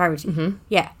it to a charity. Mm-hmm.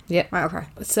 Yeah. Right, okay.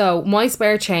 So my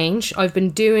spare change, I've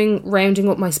been rounding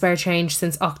up my spare change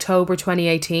since October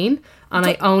 2018, and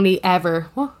I only ever...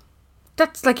 What?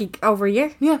 That's like over a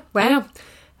year? Yeah, wow. I know.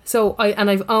 So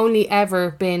I've only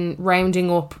ever been rounding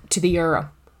up to the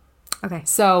euro. Okay.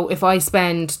 So if I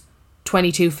spend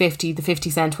 22.50, the 50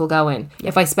 cent will go in.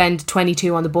 If I spend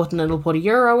 22 on the button, it'll put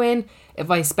 €1 in. If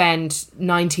I spend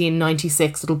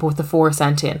 19.96, it'll put the 4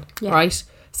 cent in. Yeah. Right?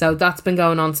 So that's been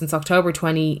going on since October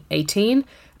 2018,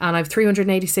 and I've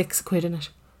 386 quid in it.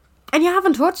 And you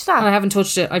haven't touched that? And I haven't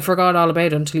touched it. I forgot all about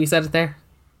it until you said it there.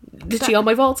 Literally on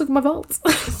my vaults, look at my vaults.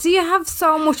 So you have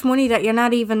so much money that you're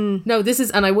not even... No, this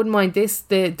is, and I wouldn't mind this,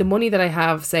 the money that I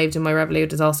have saved in my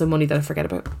Revolut is also money that I forget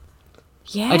about.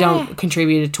 Yeah. I don't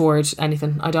contribute it towards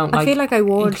anything. I feel like I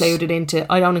would include it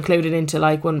into. I don't include it into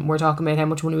like when we're talking about how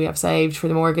much money we have saved for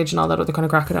the mortgage and all that other kind of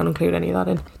crack. I don't include any of that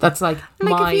in. That's like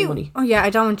my money. Oh yeah,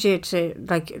 I don't want you to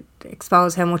like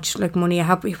expose how much like money you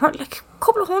have. But you've got like a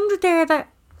couple of hundred there that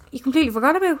you completely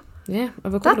forgot about. Yeah,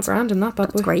 I've a couple of grand in that bad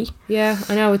boy. That's great. Yeah,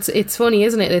 I know. It's funny,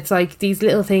 isn't it? It's like these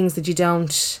little things that you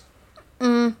don't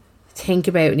think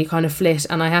about and you kind of flit.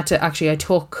 And I had to actually. I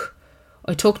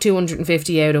took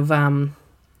 250 out of a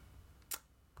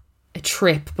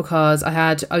trip because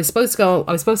I was supposed to go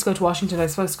to Washington. I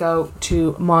was supposed to go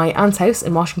to my aunt's house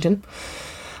in Washington,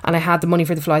 And I had the money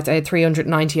for the flights. I had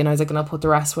 390 and I was like, and I'll put the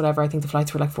rest, whatever. I think the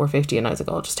flights were like 450 and I was like,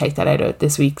 I'll just take that out of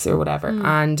this week's or whatever.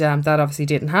 And that obviously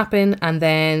didn't happen. And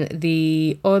then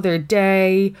the other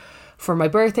day for my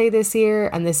birthday this year,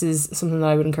 and this is something that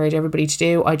I would encourage everybody to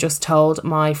do, I just told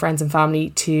my friends and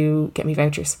family to get me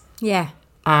vouchers. Yeah.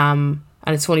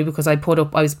 And it's funny because I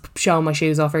was showing my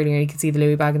shoes off earlier and you could see the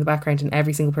Louis bag in the background and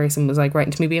every single person was like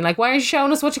writing to me being like, why aren't you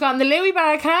showing us what you got in the Louis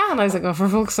bag, huh? And I was like, oh, for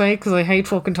fuck's sake, because I hate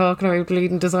fucking talking about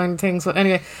bleeding design things. But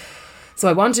anyway, so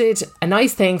I wanted a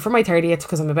nice thing for my 30th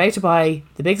because I'm about to buy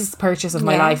the biggest purchase of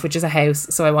my life, which is a house.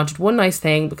 So I wanted one nice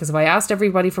thing because if I asked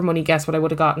everybody for money, guess what I would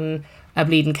have gotten? A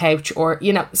bleeding couch or,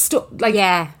 you know, stuff like...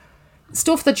 Yeah.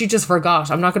 Stuff that you just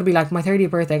forgot. I'm not going to be like, my 30th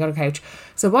birthday, I got a couch.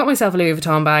 So I bought myself a Louis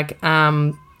Vuitton bag.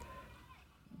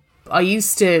 I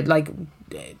used to, like,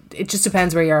 it just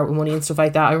depends where you are with money and stuff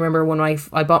like that. I remember when I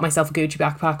bought myself a Gucci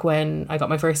backpack when I got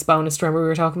my first bonus. Remember we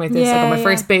were talking about this? I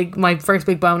got my first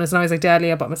big bonus and I was like,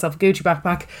 deadly, I bought myself a Gucci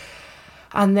backpack.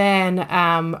 And then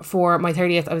for my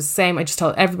 30th, I was the same. I just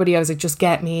told everybody, I was like, just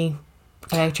get me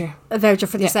a voucher. A voucher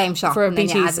for the same shop. For a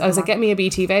BT. I was like, get me a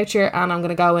BT voucher and I'm going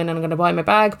to go in and I'm going to buy my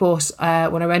bag. But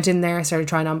when I went in there, I started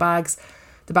trying on bags.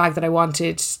 The bag that I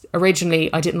wanted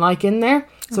originally, I didn't like in there.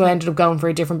 So I ended up going for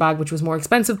a different bag, which was more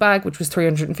expensive bag, which was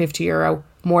 €350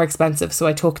 more expensive. So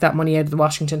I took that money out of the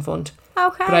Washington Fund.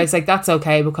 Okay. But I was like, that's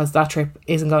okay because that trip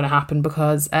isn't going to happen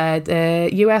because the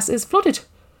US is flooded.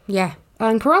 Yeah.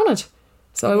 And coronaed.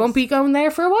 So I won't be going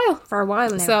there for a while. For a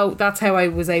while now. So that's how I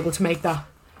was able to make that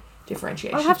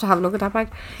differentiation. I'll have to have a look at that bag.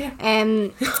 Yeah.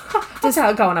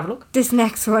 I'll go and have a look. This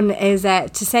next one is to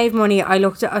save money.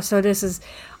 To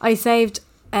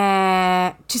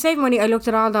save money, I looked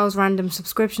at all those random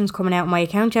subscriptions coming out of my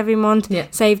account every month. Yeah.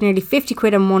 Saved nearly 50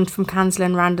 quid a month from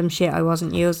cancelling random shit I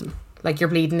wasn't using. Like your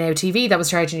Bleeding Now TV that was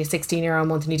charging you €16 a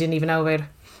month and you didn't even know about it.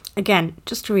 Again,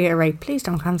 just to reiterate, please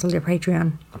don't cancel your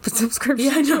Patreon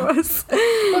subscription to us.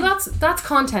 Well, that's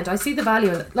content. I see the value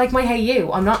in it. Like my Hey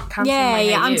You, I'm not cancelling my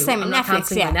Hey You. I'm saying I'm Netflix, not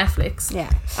cancelling my Netflix. Yeah.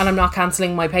 And I'm not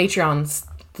cancelling my Patreons,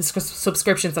 the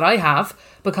subscriptions that I have,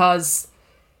 because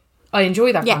I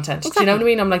enjoy that content. Exactly. Do you know what I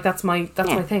mean? I'm like, that's my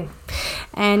thing.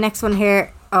 Next one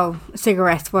here. Oh,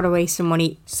 cigarettes. What a waste of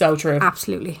money. So true.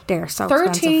 Absolutely. They're so 13.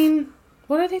 expensive.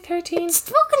 What are they, 13? It's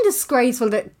fucking disgraceful,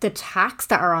 the tax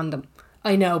that are on them.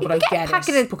 I know, but I get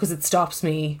packeted it because it stops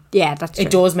me. Yeah, that's true.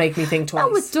 It does make me think twice.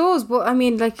 No, it does, but I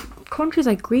mean, like, countries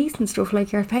like Greece and stuff,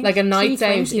 like, you're paying like a night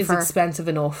out is for... expensive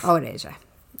enough. Oh, it is, yeah.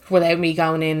 Without me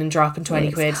going in and dropping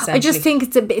 20 quid, essentially. I just think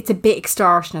it's a bit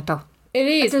extortionate, though. It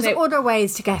is. There's other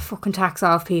ways to get fucking tax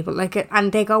off people, like,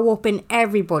 and they go up in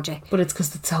every budget. But it's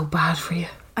because it's so bad for you.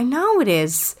 I know it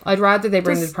is. I'd rather they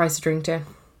bring the price of drink down.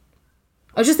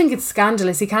 I just think it's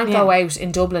scandalous. You can't go out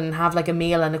in Dublin and have like a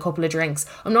meal and a couple of drinks.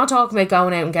 I'm not talking about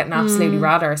going out and getting absolutely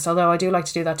radders, although I do like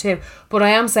to do that too. But I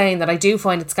am saying that I do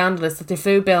find it scandalous that the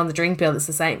food bill and the drink bill is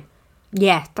the same.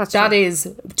 Yeah, that true.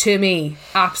 Is, to me,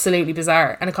 absolutely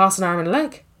bizarre. And it costs an arm and a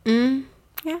leg.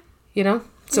 Yeah. You know?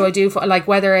 So I do, like,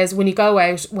 whether as when you go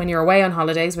out, when you're away on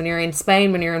holidays, when you're in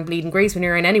Spain, when you're in Bleeding Greece, when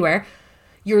you're in anywhere,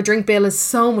 your drink bill is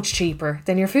so much cheaper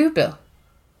than your food bill.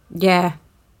 Yeah,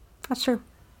 that's true.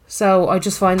 So I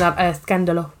just find that a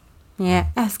scandalo. Yeah,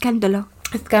 a scandalo.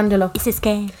 A scandalo. It's a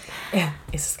scam. Yeah,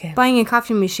 it's a scam. Buying a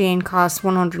coffee machine costs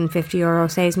 €150,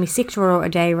 saves me €6 a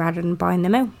day rather than buying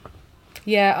them out.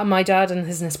 Yeah, and my dad and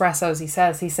his Nespressos, he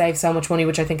says he saves so much money,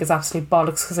 which I think is absolute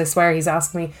bollocks, because I swear he's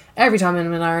asked me every time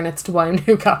I'm in Ireland to buy him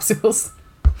new capsules.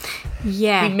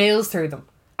 Yeah. He mills through them.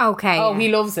 Okay. Oh, he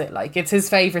loves it. Like, it's his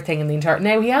favourite thing in the entire...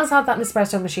 Now, he has had that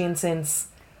Nespresso machine since,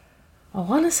 I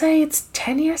want to say it's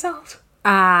 10 years old.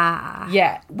 Ah.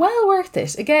 Yeah, well worth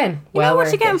it. Again, you know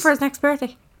what you get him for his next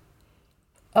birthday?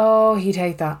 Oh, he'd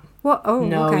hate that. What? Oh,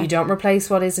 no, okay. You don't replace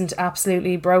what isn't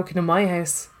absolutely broken in my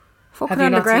house. Fuck Have it you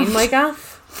not underground. seen my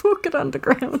gaff? Fuck it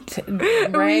underground.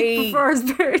 Ray, before his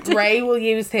birthday. Ray will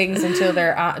use things until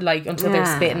they're they're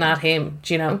spitting at him.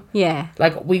 Do you know? Yeah.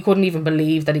 Like, we couldn't even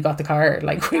believe that he got the car.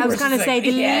 Like, I was going to say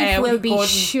the leaf will be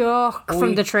shook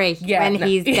from the tree when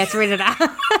he gets rid of that.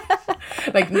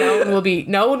 Like,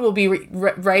 no one will be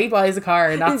Ray buys a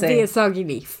car and that's It'll be it. a soggy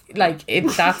leaf. Like,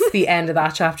 that's the end of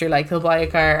that chapter. Like, he'll buy a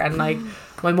car and like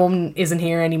my mum isn't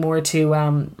here anymore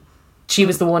to she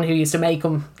was the one who used to make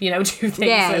him, do things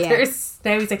with hers.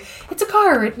 Now he's like, it's a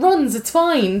car, it runs, it's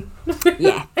fine.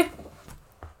 Yeah.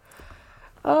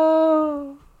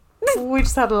 Oh, we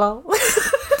just had a lot.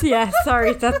 Yeah,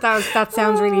 sorry, that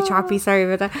sounds really choppy. Sorry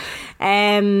about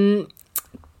that.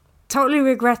 Totally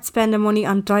regret spending money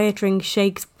on diet drink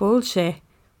shakes bullshit.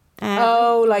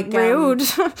 Like rude.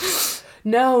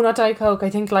 No, not Diet Coke. I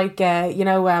think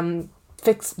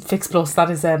Fix Plus. That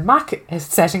is a MAC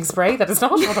setting spray. That is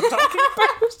not what I'm talking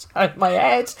about. Out of my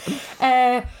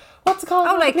head. What's it called?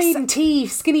 Oh, like bleeding tea,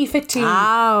 skinny fit tea.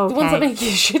 Oh, okay. The ones that make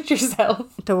you shit yourself.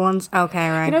 The ones, okay,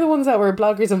 right. You know the ones that were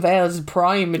Bloggers Unveiled,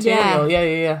 prime material.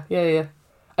 Yeah.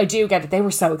 I do get it. They were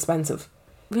so expensive.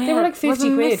 Yeah, they were like 50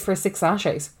 wasn't quid for 6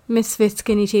 sachets. Misfit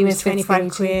skinny tea was Misfit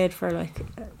 25 skinny quid for like,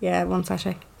 one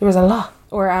sachet. There was a lot.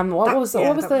 Or what That- was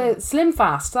yeah, the that Slim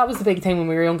Fast? That was the big thing when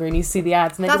we were younger, and you used to see the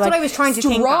ads. And they'd be That's like, what I was trying to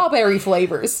think of. strawberry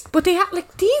flavours. But they had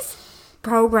like these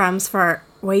programs for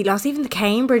weight loss, even the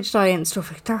Cambridge diet and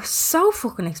stuff, like they're so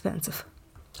fucking expensive.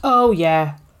 Oh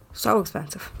yeah. So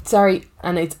expensive. Sorry,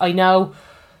 and I know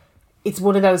it's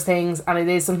one of those things, and it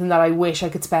is something that I wish I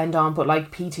could spend on, but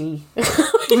like PT.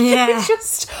 Yeah.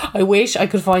 I wish I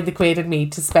could find the quid in me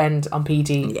to spend on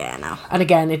PT. Yeah, no. And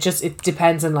again, it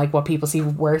depends on like what people see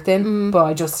worth in,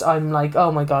 but I'm like,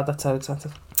 oh my god, that's so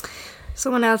expensive.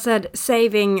 Someone else said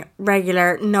saving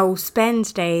regular no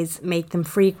spend days make them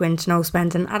frequent no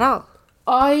spending at all.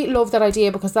 I love that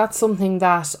idea because that's something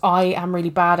that I am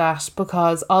really bad at,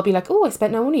 because I'll be like, oh, I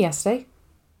spent no money yesterday.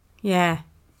 Yeah.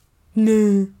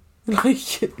 No.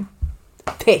 Like,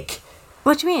 pick.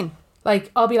 What do you mean?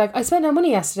 Like, I'll be like, I spent no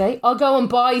money yesterday. I'll go and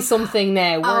buy something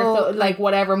now worth like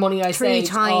whatever money I saved.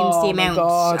 3 times the amount. Oh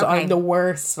my god, Okay. I'm the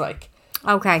worst. Like,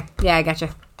 Okay. Yeah, I get you.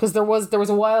 because there was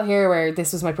a while here where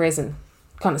this was my prison,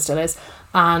 kind of still is,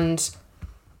 and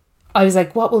I was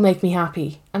like, what will make me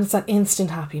happy? And it's that instant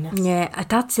happiness. Yeah,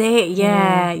 that's it.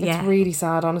 Yeah. It's really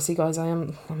sad, honestly, guys.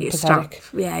 I'm You pathetic.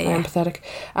 stop. Yeah. I am pathetic.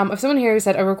 I've someone here who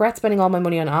said, I regret spending all my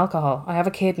money on alcohol. I have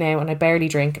a kid now and I barely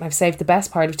drink, and I've saved the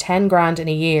best part of 10 grand in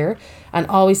a year, and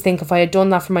always think if I had done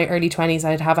that for my early 20s,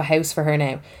 I'd have a house for her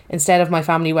now, instead of my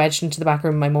family wedged into the back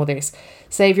room of my mother's.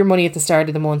 Save your money at the start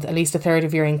of the month, at least a third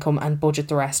of your income, and budget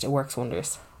the rest. It works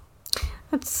wonders.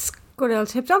 That's good old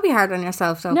tip. Don't be hard on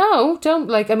yourself though. No, don't.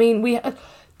 Like, I mean,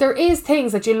 there is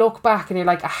things that you look back and you're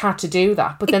like, I had to do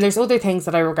that. But then there's other things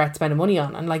that I regret spending money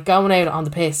on. And like going out on the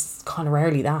piss is kind of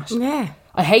rarely that. Yeah.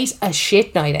 I hate a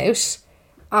shit night out.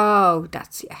 Oh,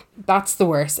 that's That's the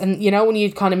worst. And you know, when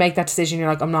you kind of make that decision, you're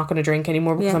like, I'm not going to drink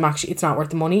anymore because it's not worth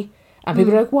the money. And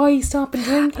people are like, why are you stopping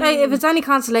drinking? Like, if it's any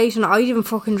consolation, I didn't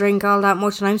fucking drink all that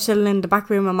much, and I'm still in the back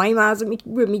room of my ma's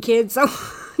with me kids. So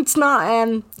it's not.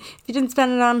 If you didn't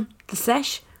spend it on the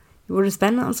sesh, you would have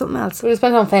spent it on something else. We'll just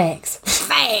spend it on fakes.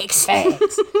 Fakes.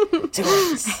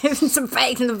 Some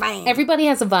fakes in the vein. Everybody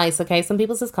has a vice, okay? Some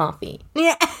people says coffee.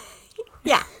 Yeah.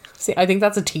 Yeah. See, I think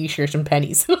that's a t-shirt and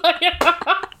pennies.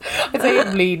 I'd say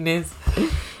it bleeding is.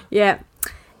 Yeah.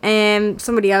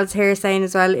 Somebody else here saying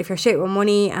as well, if you're shit with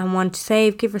money and want to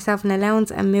save, give yourself an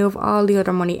allowance and move all the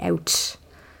other money out.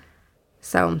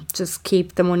 So just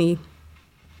keep the money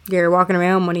you're walking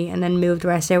around money and then move the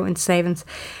rest out into savings.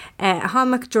 A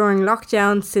hammock during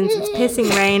lockdown since it's pissing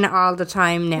rain all the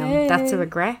time now. That's a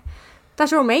regret.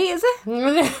 That's your mate, is it?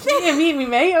 Yeah, me and me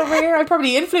mate over here. I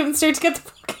probably influenced her to get the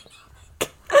fucking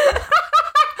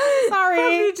sorry.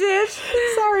 Probably did.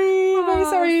 Sorry. Very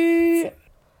sorry.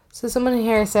 So someone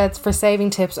here said, for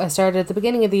saving tips, I started at the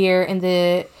beginning of the year in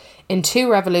 2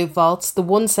 Revolut vaults, the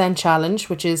 1 cent challenge,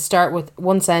 which is start with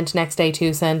 1 cent, next day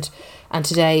 2 cent, and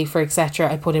today for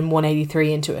etc. I put in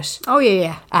 183 into it. Oh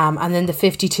yeah. And then the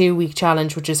 52-week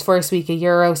challenge, which is first week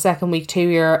 €1, second week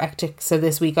 €2. So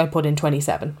this week I put in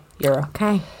 €27.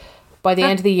 Okay. By the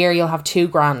end of the year, you'll have 2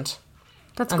 grand.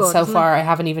 That's and good. so far, I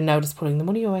haven't even noticed putting the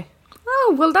money away.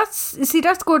 Oh well, that's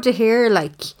good to hear.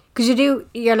 Like, because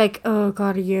you're like, oh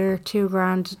god, a year, 2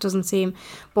 grand, it doesn't seem.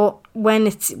 But when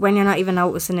you're not even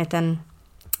noticing it, then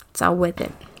it's all with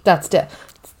it. That's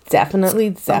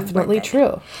definitely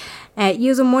true.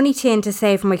 Use a money tin to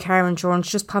save for my car insurance.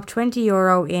 Just pop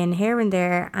 €20 in here and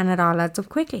there, and it all adds up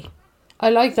quickly. I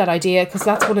like that idea because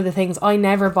that's one of the things. I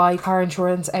never buy car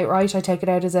insurance outright. I take it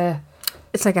out as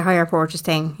it's like a higher purchase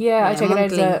thing. Yeah, I take it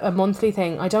out as a monthly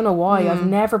thing. I don't know why. I've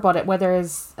never bought it. Whether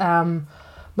it's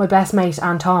my best mate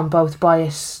and Tom both buy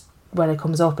it when it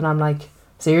comes up, and I'm like,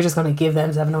 so you're just going to give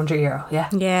them €700, yeah?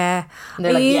 Yeah. And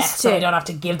they're like, yes, so I don't have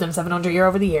to give them €700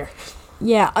 over the year.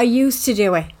 Yeah, I used to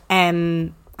do it.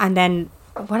 And then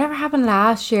whatever happened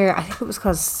last year, I think it was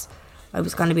because I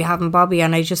was going to be having Bobby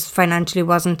and I just financially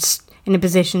wasn't in a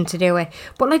position to do it.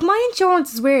 But like my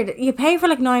insurance is weird. You pay for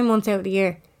like 9 months out of the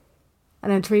year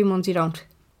and then 3 months you don't.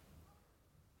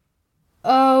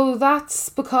 Oh, that's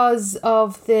because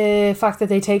of the fact that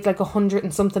they take like 100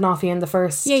 and something off you in the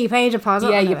first. Yeah, you pay a deposit.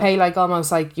 Yeah, you pay like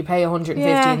almost like you pay 150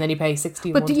 and then you pay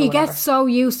 60. But you get so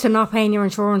used to not paying your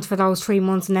insurance for those 3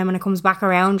 months, and then when it comes back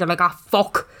around, you're like, oh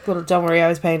fuck. But don't worry, I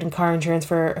was paying car insurance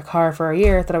for a car for a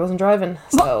year that I wasn't driving.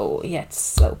 So yeah,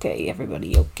 it's okay,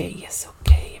 everybody. Okay, yes,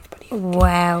 okay, everybody. Okay.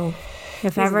 Wow.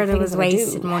 If ever there was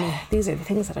wasted money. These are the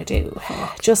things that I do.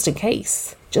 Just in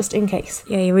case.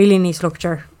 Yeah, you really need to look at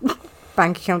your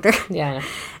bank account there. Yeah,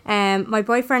 I know. My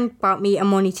boyfriend bought me a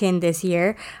money tin this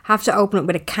year. Have to open it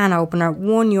with a can opener.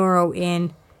 €1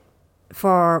 in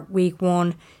for week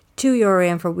 1,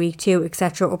 €2 in for week 2,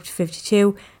 etc. up to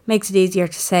 52. Makes it easier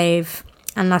to save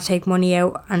and not take money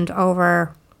out, and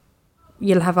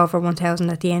you'll have over 1,000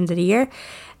 at the end of the year.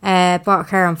 Bought a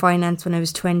car on finance when I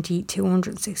was 20,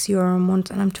 €260 a month,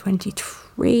 and I'm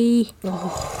 23.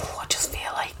 Oh, I just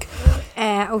feel like...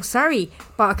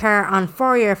 Bought a car on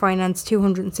 4-year finance,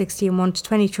 260 a month,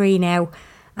 23 now,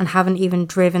 and haven't even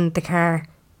driven the car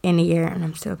in a year, and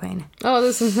I'm still paying it. Oh,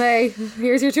 listen, hey,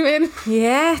 here's your twin.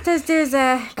 Yeah, there's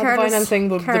a careless, finance thing,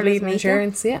 but the bleeding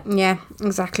insurance, yeah. Yeah,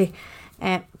 exactly.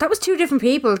 That was 2 different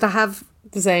people that have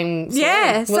the same story.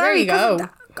 Yeah, well, sorry. There you go.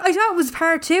 I thought it was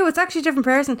part 2. It's actually a different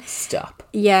person. Stop.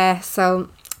 Yeah, so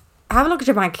have a look at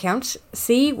your bank account,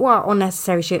 see what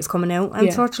unnecessary shit's coming out,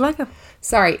 and sort you like it.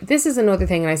 Sorry, this is another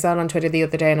thing, and I saw it on Twitter the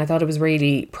other day, and I thought it was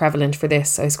really prevalent for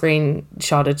this. I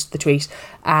screenshotted the tweet.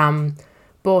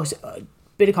 But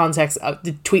bit of context,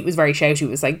 the tweet was very shouty. It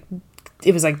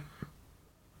was like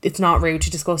it's not rude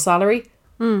to discuss salary,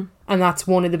 and that's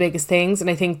one of the biggest things. And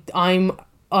I think I'm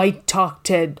a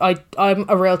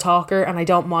real talker, and I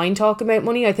don't mind talking about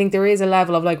money. I think there is a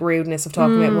level of like rudeness of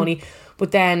talking about money,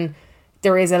 but then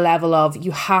there is a level of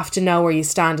you have to know where you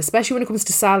stand, especially when it comes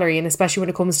to salary, and especially when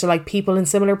it comes to like people in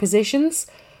similar positions.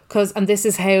 And this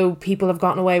is how people have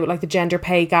gotten away with like the gender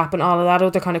pay gap and all of that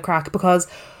other kind of crack, because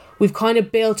we've kind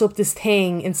of built up this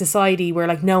thing in society where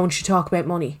like no one should talk about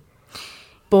money.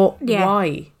 But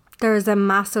why? There's a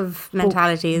massive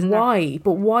mentality, isn't there? Why?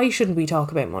 But why shouldn't we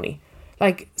talk about money?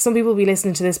 Like, some people will be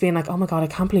listening to this being like, oh my God, I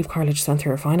can't believe Carla just went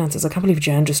through her finances. I can't believe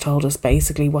Jen just told us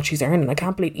basically what she's earning. I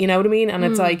can't believe, you know what I mean? And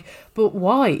it's like, but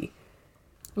why?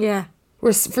 Yeah.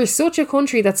 For such a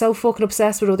country that's so fucking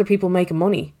obsessed with other people making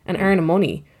money and earning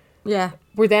money. Yeah.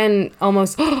 We're then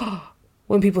almost,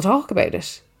 when people talk about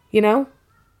it, you know?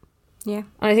 Yeah.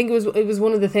 And I think it was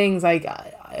one of the things, like,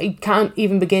 I can't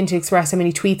even begin to express how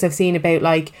many tweets I've seen about,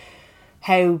 like,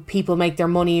 how people make their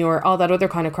money or all that other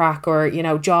kind of crack, or, you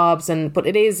know, jobs. But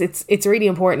it's really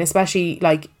important, especially,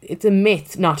 like, it's a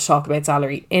myth not to talk about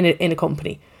salary in a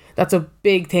company. That's a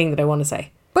big thing that I want to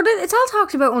say. But it's all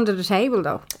talked about under the table,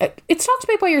 though. It's talked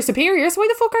about by your superiors. Why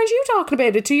the fuck aren't you talking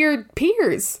about it to your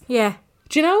peers? Yeah.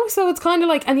 Do you know? So it's kind of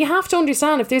like, and you have to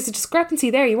understand, if there's a discrepancy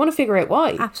there, you want to figure out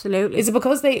why. Absolutely. Is it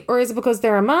because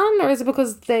they're a man, or is it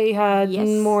because they had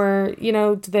more, you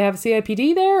know, do they have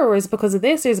CIPD there, or is it because of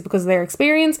this, or is it because of their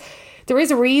experience? There is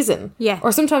a reason. Yeah.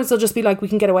 Or sometimes they'll just be like, we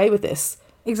can get away with this.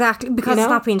 Exactly, because it's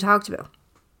not being talked about.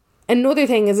 Another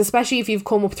thing is, especially if you've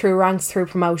come up through ranks through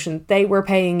promotion, they were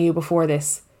paying you before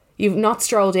this. You've not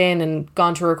strolled in and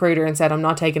gone to a recruiter and said, I'm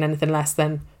not taking anything less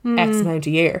than X amount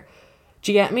a year.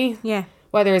 Do you get me? Yeah.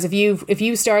 Whereas if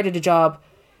you started a job,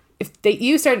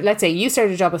 let's say you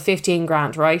started a job of 15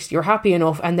 grand, right? You're happy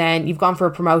enough, and then you've gone for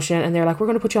a promotion and they're like, we're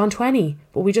going to put you on 20,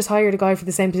 but we just hired a guy for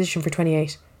the same position for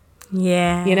 28.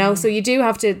 Yeah. You know, so you do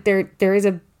have to, there is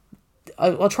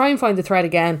I'll try and find the thread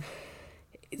again.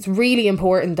 It's really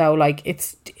important though, like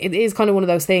it is kind of one of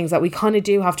those things that we kind of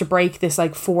do have to break this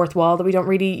like fourth wall that we don't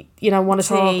really, you know, want to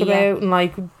talk about, and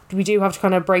like we do have to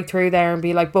kind of break through there and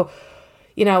be like, but,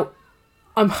 you know,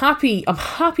 I'm happy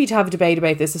to have a debate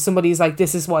about this if somebody's like,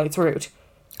 this is why it's rude.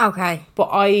 Okay. But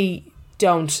I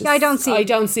don't. Yeah, I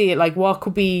don't see it. Like, what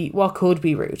could be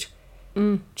rude?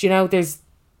 Do you know,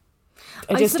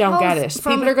 I just don't get it.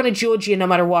 People are going to judge you no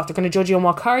matter what. They're going to judge you on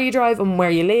what car you drive and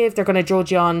where you live. They're going to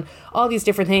judge you on all these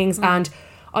different things. And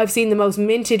I've seen the most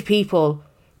minted people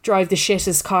drive the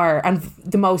shittest car, and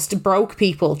the most broke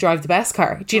people drive the best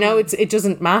car. Do you know, it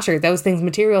doesn't matter. Those things,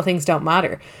 material things, don't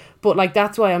matter. But like,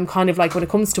 that's why I'm kind of like, when it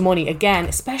comes to money, again,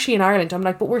 especially in Ireland, I'm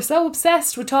like, but we're so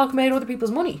obsessed with talking about other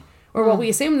people's money, or what we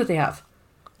assume that they have.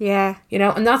 Yeah. You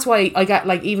know, and that's why I get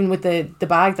like, even with the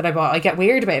bag that I bought, I get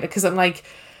weird about it, because I'm like,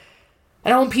 I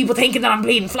don't want people thinking that I'm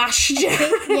bleeding flash.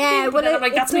 Yeah, well, I'm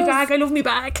like, that's my bag, I love my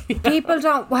bag. People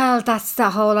don't, well, that's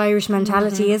the whole Irish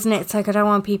mentality, isn't it? It's like, I don't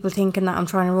want people thinking that I'm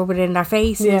trying to rub it in their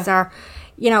faces, or,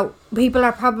 you know, people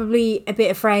are probably a bit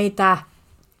afraid that,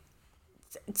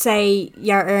 say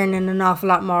you're earning an awful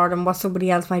lot more than what somebody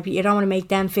else might be, you don't want to make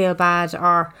them feel bad,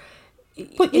 or...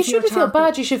 But you shouldn't feel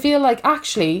bad, you should feel like,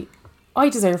 actually, I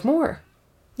deserve more.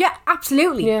 Yeah,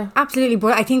 absolutely. Yeah. Absolutely.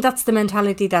 But I think that's the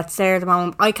mentality that's there at the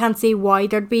moment. I can't see why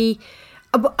there'd be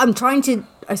I'm trying to,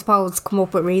 I suppose, come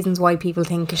up with reasons why people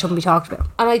think it shouldn't be talked about.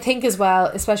 And I think as well,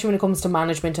 especially when it comes to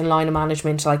management and line of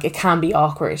management, like it can be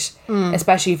awkward,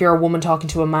 especially if you're a woman talking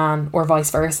to a man or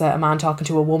vice versa, a man talking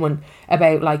to a woman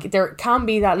about, like, there can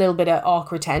be that little bit of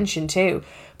awkward tension too.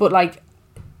 But like,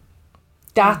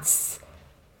 that's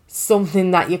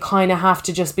something that you kind of have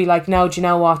to just be like, no, do you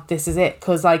know what, this is it?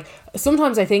 Because like,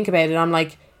 sometimes I think about it, I'm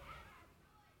like,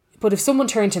 but if someone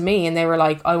turned to me and they were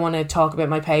like, I want to talk about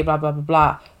my pay, blah, blah,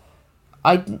 blah,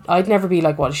 blah, I'd never be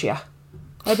like, what is she at?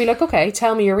 I'd be like, okay,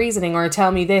 tell me your reasoning, or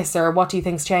tell me this, or what do you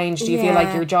think's changed? Do you feel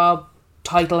like your job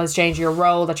title has changed, your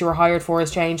role that you were hired for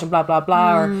has changed, and blah, blah,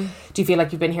 blah, or do you feel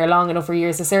like you've been here long enough for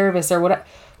years of service, or what?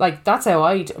 Like, that's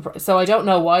how so I don't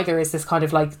know why there is this kind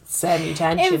of like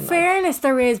semi-tension. In fairness,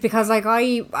 there is, because like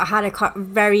I had a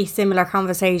very similar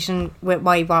conversation with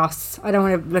my boss. I don't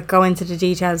want to like go into the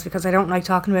details because I don't like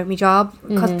talking about my job,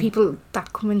 because people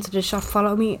that come into the shop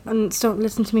follow me and still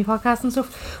listen to me podcasts and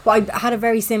stuff. But I had a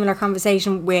very similar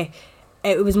conversation with,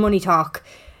 it was money talk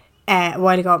a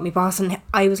while ago with my boss, and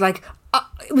I was like,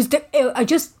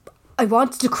 I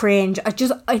wanted to cringe.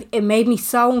 It made me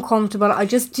so uncomfortable. I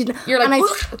just didn't. You're like,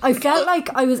 and I felt like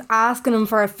I was asking him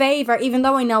for a favour, even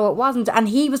though I know it wasn't. And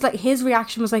he was like, his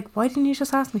reaction was like, why didn't you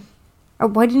just ask me? Or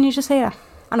why didn't you just say that?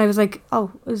 And I was like,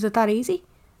 oh, is it that easy?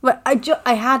 But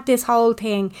I had this whole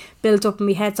thing built up in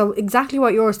my head. So exactly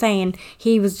what you were saying,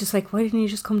 he was just like, why didn't you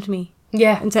just come to me?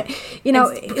 Yeah. And say, you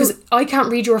know, because I can't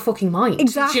read your fucking mind.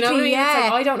 Exactly. Do you know what I mean? Yeah. It's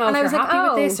like, I don't know and if you're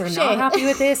happy with this or not happy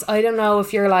with this. I don't know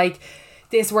if you're like,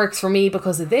 this works for me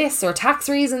because of this, or tax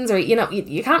reasons, or, you know,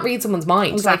 you can't read someone's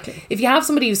mind. Exactly. Like, if you have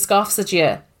somebody who scoffs at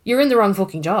you, you're in the wrong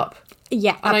fucking job.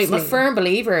 Yeah, and absolutely. I'm a firm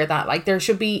believer that, like, there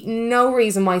should be no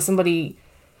reason why somebody,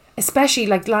 especially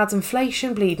like, lads,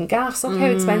 inflation, bleeding gas, look how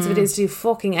expensive it is to do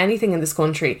fucking anything in this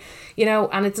country, you know.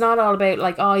 And it's not all about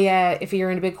like, oh yeah, if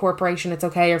you're in a big corporation it's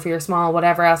okay, or if you're small,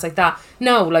 whatever else like that.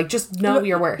 No, like, just know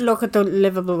your worth. Look at the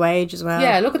livable wage as well.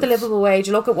 Yeah, look at the livable wage,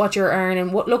 look at what you're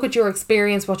earning, look at your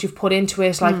experience, what you've put into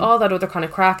it, like all that other kind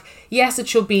of crack. Yes, it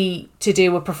should be to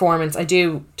do with performance, I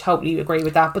do totally agree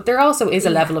with that, but there also is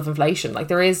a level of inflation. Like,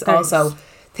 there is also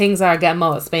things are getting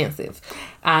more expensive,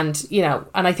 and you know,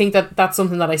 and I think that that's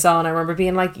something that I saw, and I remember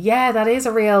being like, yeah, that is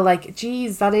a real, like,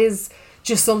 geez, that is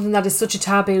just something that is such a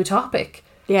taboo topic.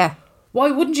 Yeah.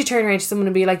 Why wouldn't you turn around to someone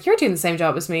and be like, you're doing the same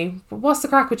job as me, but what's the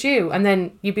crack with you? And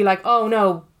then you'd be like, oh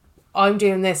no, I'm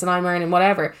doing this and I'm earning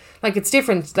whatever. Like, it's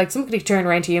different. Like, somebody could turn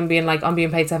around to you and being like, I'm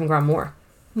being paid $7,000 more.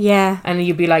 Yeah. And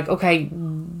you'd be like, okay,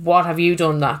 what have you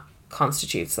done that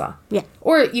constitutes that? Yeah.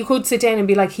 Or you could sit down and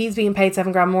be like, he's being paid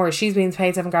 $7,000 more, or she's being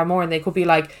paid $7,000 more, and they could be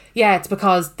like, yeah, it's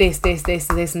because this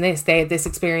and this, they had this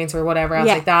experience or whatever else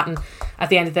like that, and at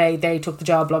the end of the day they took the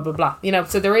job, blah blah blah, you know.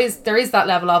 So there is that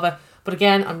level of it. But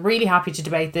again, I'm really happy to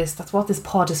debate this. That's what this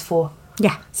pod is for.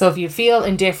 Yeah. So if you feel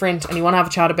indifferent and you want to have a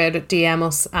chat about it, DM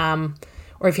us,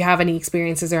 or if you have any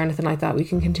experiences or anything like that, we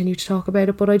can continue to talk about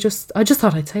it. But I just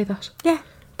thought I'd say that. Yeah.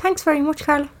 Thanks very much,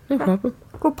 Carla. No problem.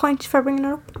 Good point for bringing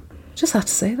it up. Just had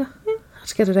to say that. Yeah. Had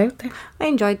to get it out there. I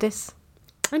enjoyed this.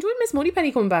 I enjoyed Miss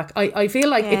Moneypenny coming back. I feel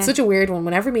like it's such a weird one.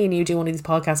 Whenever me and you do one of these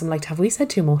podcasts, I'm like, have we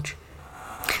said too much?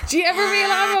 Do you ever feel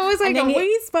I'm always like,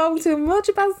 we spoke too much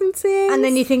about some things? And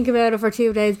then you think about it for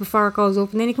 2 days before it goes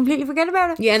up, and then you completely forget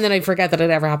about it. Yeah, and then I forget that it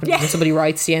ever happened. When somebody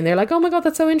writes to you and they're like, oh my god,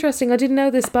 that's so interesting, I didn't know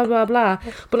this, blah blah blah.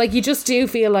 But like, you just do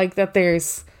feel like that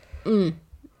there's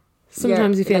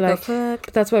sometimes you feel like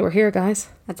but that's why we're here, guys.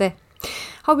 That's it.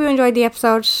 Hope you enjoyed the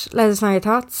episode. Let us know your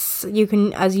thoughts. You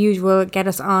can, as usual, get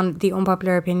us on the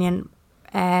Unpopular Opinion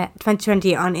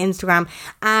 2020 on Instagram,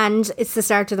 and it's the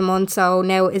start of the month, so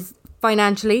now is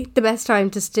financially the best time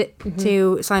to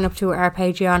to sign up to our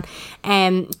Patreon.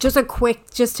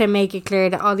 Just to make it clear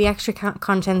that all the extra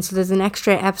content, so there's an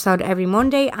extra episode every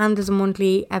Monday, and there's a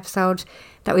monthly episode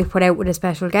that we put out with a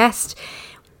special guest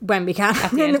when we can,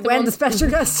 when the special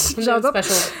guest shows up.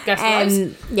 Special guest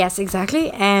arrives. Yes,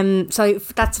 exactly. So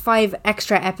that's 5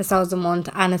 extra episodes a month,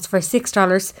 and it's for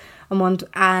 $6 a month,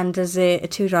 and there's a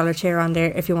 $2 tier on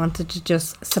there if you wanted to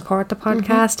just support the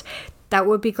podcast. That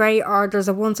would be great. Or there's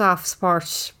a once-off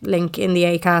support link in the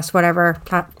Acast, whatever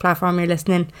platform you're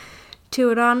listening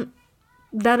to it on.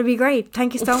 That'd be great.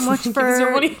 Thank you so much for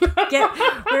your money.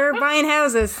 We're buying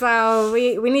houses, so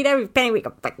we need every penny we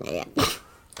can.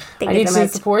 I need to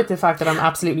support the fact that I'm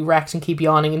absolutely wrecked and keep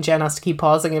yawning, and Jen has to keep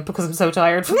pausing it because I'm so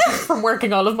tired from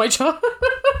working all of my job.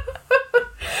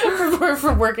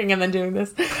 from working and then doing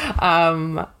this.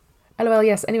 LOL,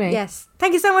 yes. Anyway. Yes.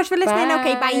 Thank you so much for listening. Bye.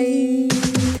 Okay, bye.